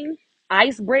anything,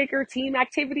 icebreaker, team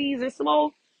activities, and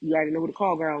slow, you already know who to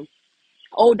call, girl.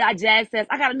 Old Dot Jazz says,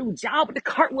 I got a new job with the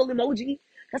cartwheel emoji.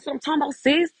 That's what I'm talking about,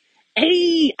 sis.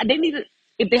 Hey, they need to,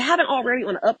 if they haven't already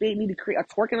on the update, need to create a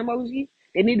twerking emoji.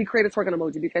 They need to create a twerking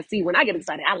emoji because, see, when I get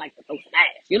excited, I like to throw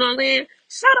smash. You know what I'm saying?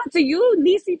 Shout out to you,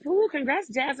 Nisi Pooh. Congrats,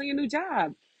 Jazz, on your new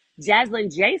job.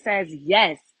 Jaslyn J says,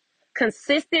 yes.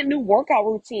 Consistent new workout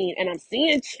routine, and I'm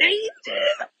seeing changes.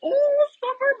 Oh,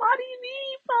 summer body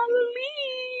me,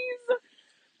 please.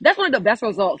 That's one of the best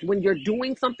results when you're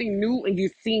doing something new and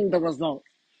you're seeing the results.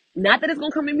 Not that it's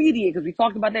gonna come immediate because we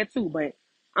talked about that too, but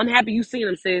I'm happy you seen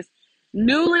them, sis.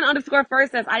 Newland underscore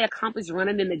first says, I accomplished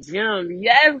running in the gym.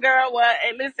 Yes, girl. Well,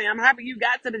 hey, listen, I'm happy you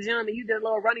got to the gym and you did a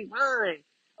little running run.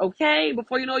 Okay?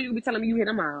 Before you know it, you'll be telling me you hit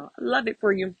a mile. I love it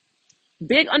for you.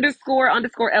 Big underscore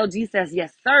LG says,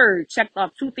 yes, sir. Checked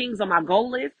off 2 things on my goal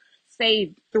list.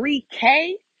 Saved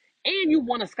 3K and you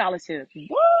won a scholarship.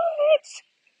 What?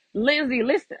 Lindsay,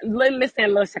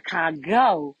 little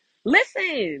Chicago.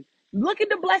 Listen, look at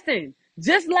the blessing.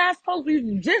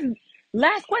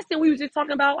 Last question, we was just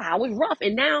talking about how it's rough,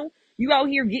 and now you out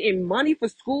here getting money for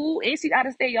school, and she out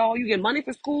of state, y'all. You get money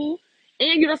for school,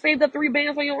 and you done saved up 3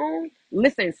 bands on your own.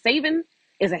 Listen, saving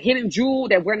is a hidden jewel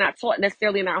that we're not taught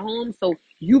necessarily in our homes. So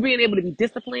you being able to be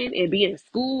disciplined and be in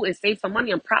school and save some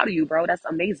money, I'm proud of you, bro. That's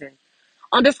amazing.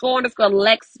 Underscore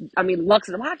Lux. Why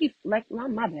I keep like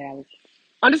my bad.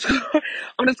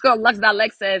 Underscore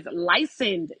Lux.Lex says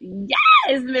licensed.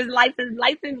 Yes, Miss Licensed.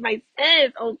 Licensed my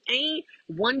sense. Okay.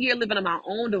 1 year living on my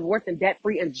own, divorced and debt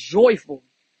free and joyful.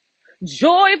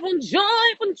 Joyful,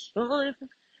 joyful, joyful.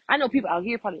 I know people out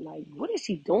here probably like, what is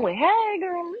she doing? Hey,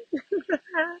 girl.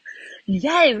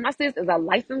 Yes, my sis is a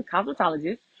licensed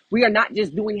cosmetologist. We are not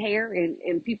just doing hair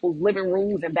in people's living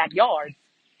rooms and backyards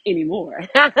anymore.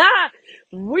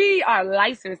 We are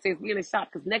licensed since we in the shop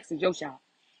because next is your shop.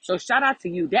 So shout out to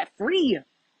you. That free.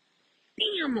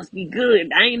 Damn, must be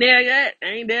good. I ain't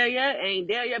there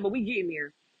yet. But we getting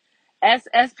there.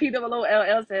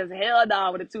 SSPWOLL says, hell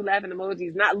no, with the 2 laughing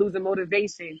emojis. Not losing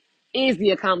motivation is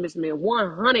the accomplishment.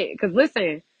 100. Because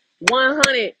listen,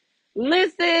 100.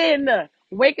 Listen,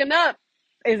 waking up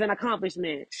is an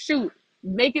accomplishment. Shoot,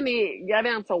 making it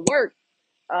goddamn to work,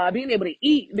 being able to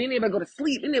eat, being able to go to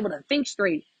sleep, being able to think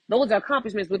straight. Those are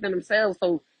accomplishments within themselves.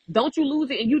 So don't you lose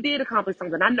it. And you did accomplish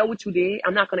something. I know what you did.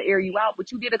 I'm not going to air you out,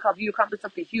 but you did accomplish. You accomplished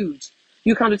something huge.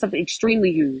 You accomplished something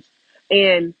extremely huge.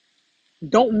 And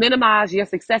don't minimize your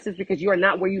successes because you are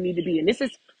not where you need to be. And this is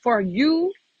for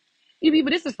you, Evie,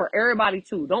 but this is for everybody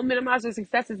too. Don't minimize your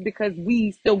successes because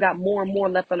we still got more and more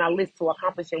left on our list to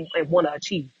accomplish and want to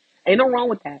achieve. Ain't no wrong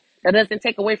with that. That doesn't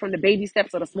take away from the baby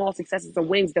steps or the small successes or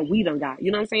wins that we done got.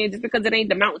 You know what I'm saying? Just because it ain't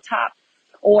the mountaintop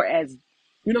or as,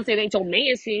 you know what I'm saying, it ain't your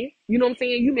mansion. You know what I'm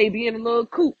saying? You may be in a little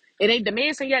coupe. It ain't the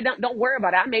mansion yet. Don't worry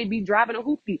about it. I may be driving a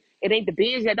hoopty. It ain't the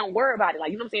Benz yet. Don't worry about it.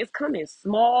 Like, you know what I'm saying? It's coming.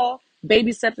 Small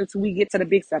baby steps until we get to the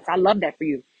big steps. I love that for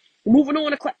you. Moving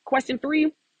on to question 3.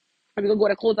 We're going to go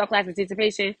to close out class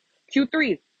participation.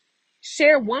 Q3.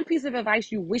 Share one piece of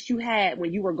advice you wish you had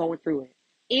when you were going through it.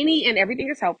 Any and everything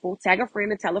is helpful. Tag a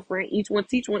friend and tell a friend. Each one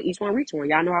teach one, each one reach one.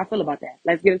 Y'all know how I feel about that.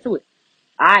 Let's get into it.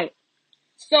 All right.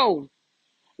 So,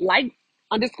 like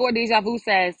underscore deja vu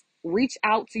says, reach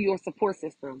out to your support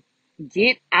system.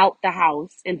 Get out the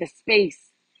house and the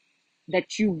space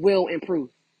that you will improve.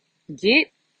 Get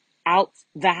out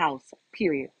the house,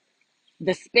 period.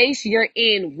 The space you're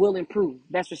in will improve.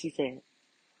 That's what she said.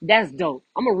 That's dope.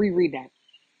 I'm going to reread that.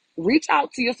 Reach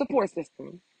out to your support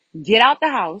system. Get out the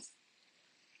house.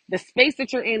 The space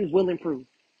that you're in will improve.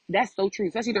 That's so true,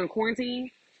 especially during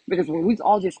quarantine. Because when we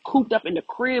all just cooped up in the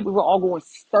crib, we were all going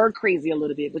stir crazy a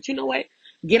little bit. But you know what?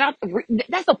 Get out.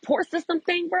 That support system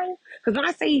thing, bro. Because when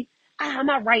I say I have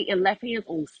my right and left hands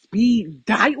on speed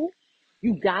dial,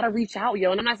 you gotta reach out,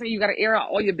 yo. And I'm not saying you gotta air out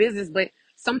all your business, but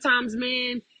sometimes,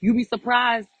 man, you be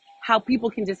surprised how people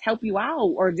can just help you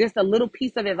out, or just a little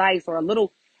piece of advice, or a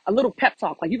little pep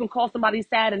talk. Like you can call somebody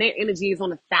sad and their energy is on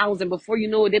 1,000. Before you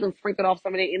know it, they done sprinkle off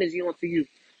some of their energy onto you.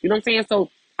 You know what I'm saying? So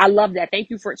I love that.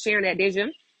 Thank you for sharing that, Deja.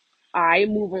 All right,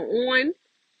 moving on.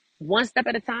 One step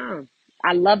at a time.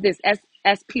 I love this.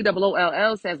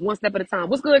 SPWOLL says one step at a time.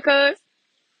 What's good, cuz?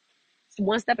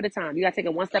 One step at a time. You gotta take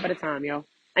it one step at a time, yo.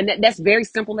 And that's very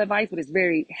simple advice, but it's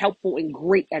very helpful and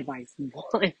great advice.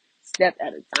 One step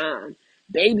at a time.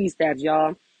 Baby steps,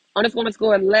 y'all.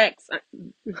 Underscore Lex.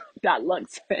 Got luck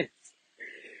says.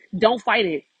 Don't fight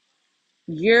it.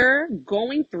 You're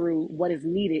going through what is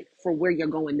needed for where you're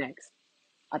going next.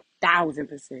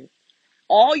 1,000%.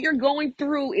 All you're going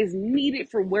through is needed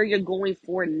for where you're going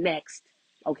for next.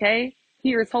 Okay?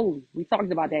 Here is holy. We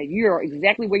talked about that. You're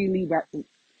exactly where you need.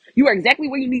 You are exactly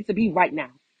where you need to be right now.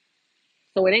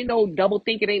 So it ain't no double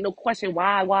think. It ain't no question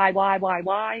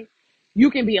why. You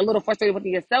can be a little frustrated with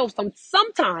yourself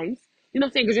sometimes. You know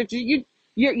what I'm saying? Because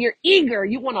you're eager.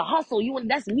 You want to hustle.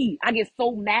 That's me. I get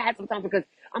so mad sometimes because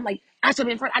I'm like, I should have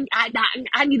been first.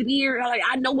 I need to be here. Like,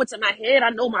 I know what's in my head. I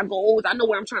know my goals. I know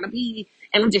where I'm trying to be,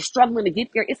 and I'm just struggling to get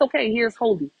there. It's okay. Here's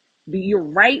holy. You're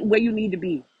right where you need to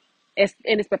be. And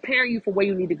it's preparing you for where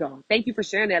you need to go. Thank you for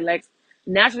sharing that, Lex.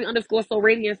 Naturally underscore so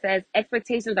radiant says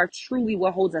expectations are truly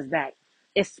what holds us back,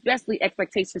 especially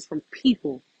expectations from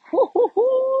people.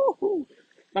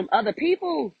 From other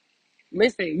people.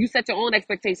 Listen, you set your own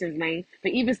expectations, man.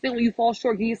 But even still, when you fall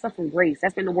short, give yourself some grace.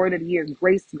 That's been the word of the year.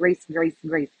 Grace, grace, grace,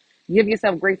 grace. Give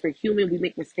yourself grace. For human, we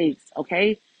make mistakes,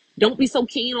 okay? Don't be so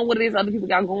keen on what it is other people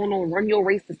got going on. Run your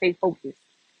race to stay focused.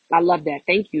 I love that.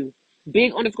 Thank you.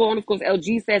 Big underscores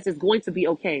LG says it's going to be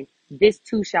okay. This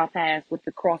too shall pass with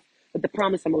the cross, with the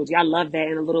promise emoji. I love that.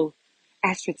 And a little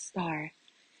asterisk star.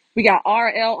 We got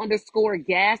RL underscore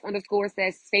gas underscore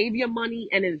says save your money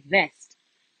and invest.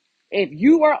 If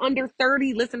you are under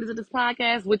 30 listening to this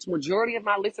podcast, which majority of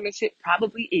my listenership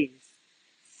probably is,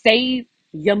 save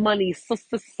your money,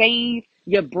 sister, save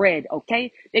your bread,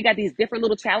 okay? They got these different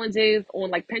little challenges on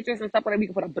like Pinterest and stuff like that. We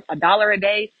can put $1 a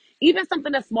day, even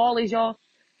something as small as y'all.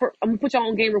 I'm gonna put y'all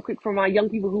on game real quick for my young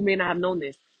people who may not have known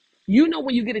this. You know,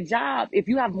 when you get a job, if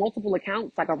you have multiple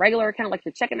accounts, like a regular account, like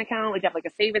your checking account, like you have like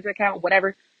a savings account,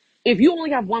 whatever. If you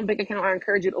only have one bank account, I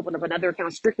encourage you to open up another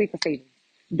account strictly for savings.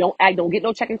 Don't get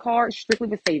no checking card, strictly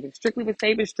for savings, strictly for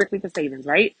savings, strictly for savings,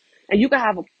 right? And you can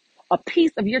have a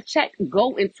piece of your check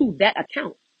go into that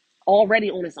account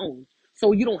already on its own.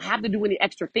 So you don't have to do any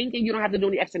extra thinking. You don't have to do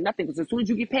any extra nothing. Because as soon as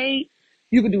you get paid,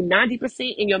 you can do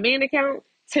 90% in your main account,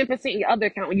 10% in your other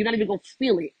account, and you're not even going to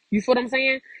feel it. You feel what I'm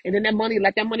saying? And then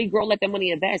let that money grow, let that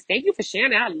money invest. Thank you for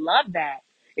sharing that. I love that.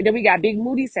 And then we got Big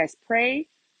Moody says, pray,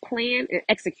 plan, and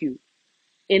execute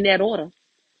in that order.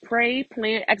 Pray,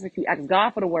 plan, execute. Ask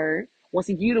God for the word. Once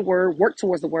He give you the word, work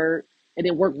towards the word, and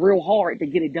then work real hard to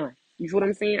get it done. You see what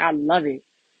I'm saying? I love it.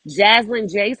 Jaslyn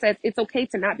J says, it's okay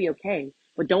to not be okay,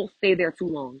 but don't stay there too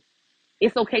long.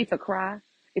 It's okay to cry.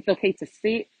 It's okay to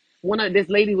sit. This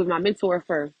lady was my mentor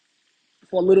for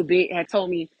a little bit, had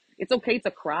told me, it's okay to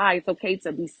cry. It's okay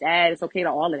to be sad. It's okay to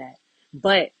all of that.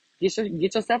 But get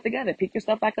yourself together. Pick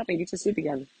yourself back up and get your shit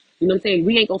together. You know what I'm saying?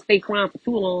 We ain't going to stay crying for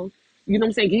too long. You know what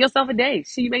I'm saying? Give yourself a day.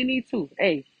 She may need to.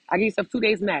 Hey, I give yourself 2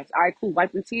 days max. All right, cool.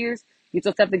 Wipe the tears. Get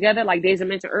yourself together. Like Deja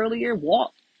mentioned earlier,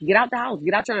 walk. Get out the house.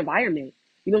 Get out your environment.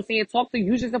 You know what I'm saying? Talk to,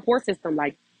 use your support system.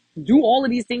 Like, do all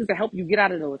of these things to help you get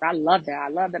out of those. I love that. I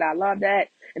love that. I love that.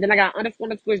 And then I got underscore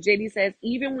JD says,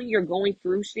 even when you're going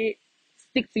through shit,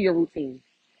 stick to your routine.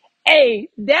 Hey,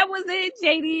 that was it,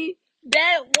 JD.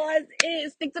 That was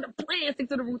it. Stick to the plan. Stick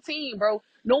to the routine, bro.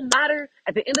 No matter,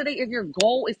 at the end of the day, if your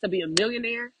goal is to be a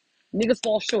millionaire, niggas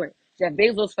fall short. Jeff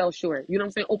Bezos fell short. You know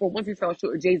what I'm saying? Oprah Winfrey fell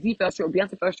short. Jay-Z fell short.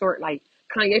 Beyonce fell short. Like,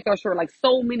 Kanye fell short. Like,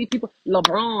 so many people.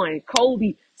 LeBron,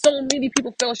 Kobe. So many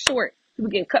people fell short. People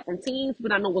getting cut from teams. People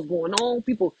don't know what's going on.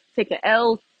 People taking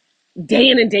L's day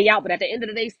in and day out. But at the end of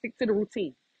the day, stick to the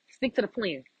routine. Stick to the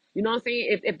plan. You know what I'm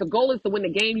saying? If the goal is to win the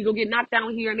game, you don't get knocked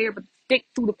down here and there, but stick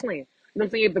to the plan. You know what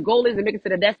I'm saying? If the goal is to make it to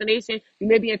the destination, you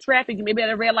may be in traffic, you may be at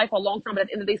a red light for a long time, but at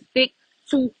the end of the day, stick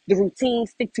to the routine,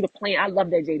 stick to the plan. I love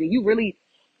that, JD. You really,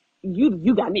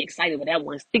 you got me excited with that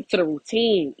one. Stick to the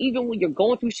routine. Even when you're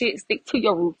going through shit, stick to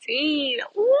your routine.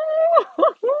 Ooh.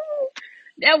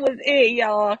 That was it,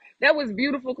 y'all. That was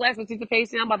beautiful class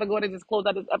participation. I'm about to go ahead and just close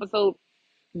out this episode.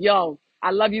 Yo,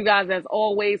 I love you guys as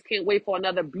always. Can't wait for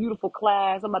another beautiful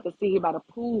class. I'm about to sit here by the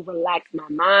pool, relax my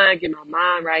mind, get my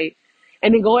mind right.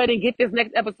 And then go ahead and get this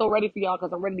next episode ready for y'all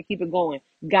because I'm ready to keep it going.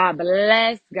 God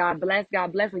bless, God bless,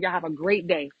 God bless, and y'all have a great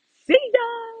day. See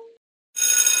ya!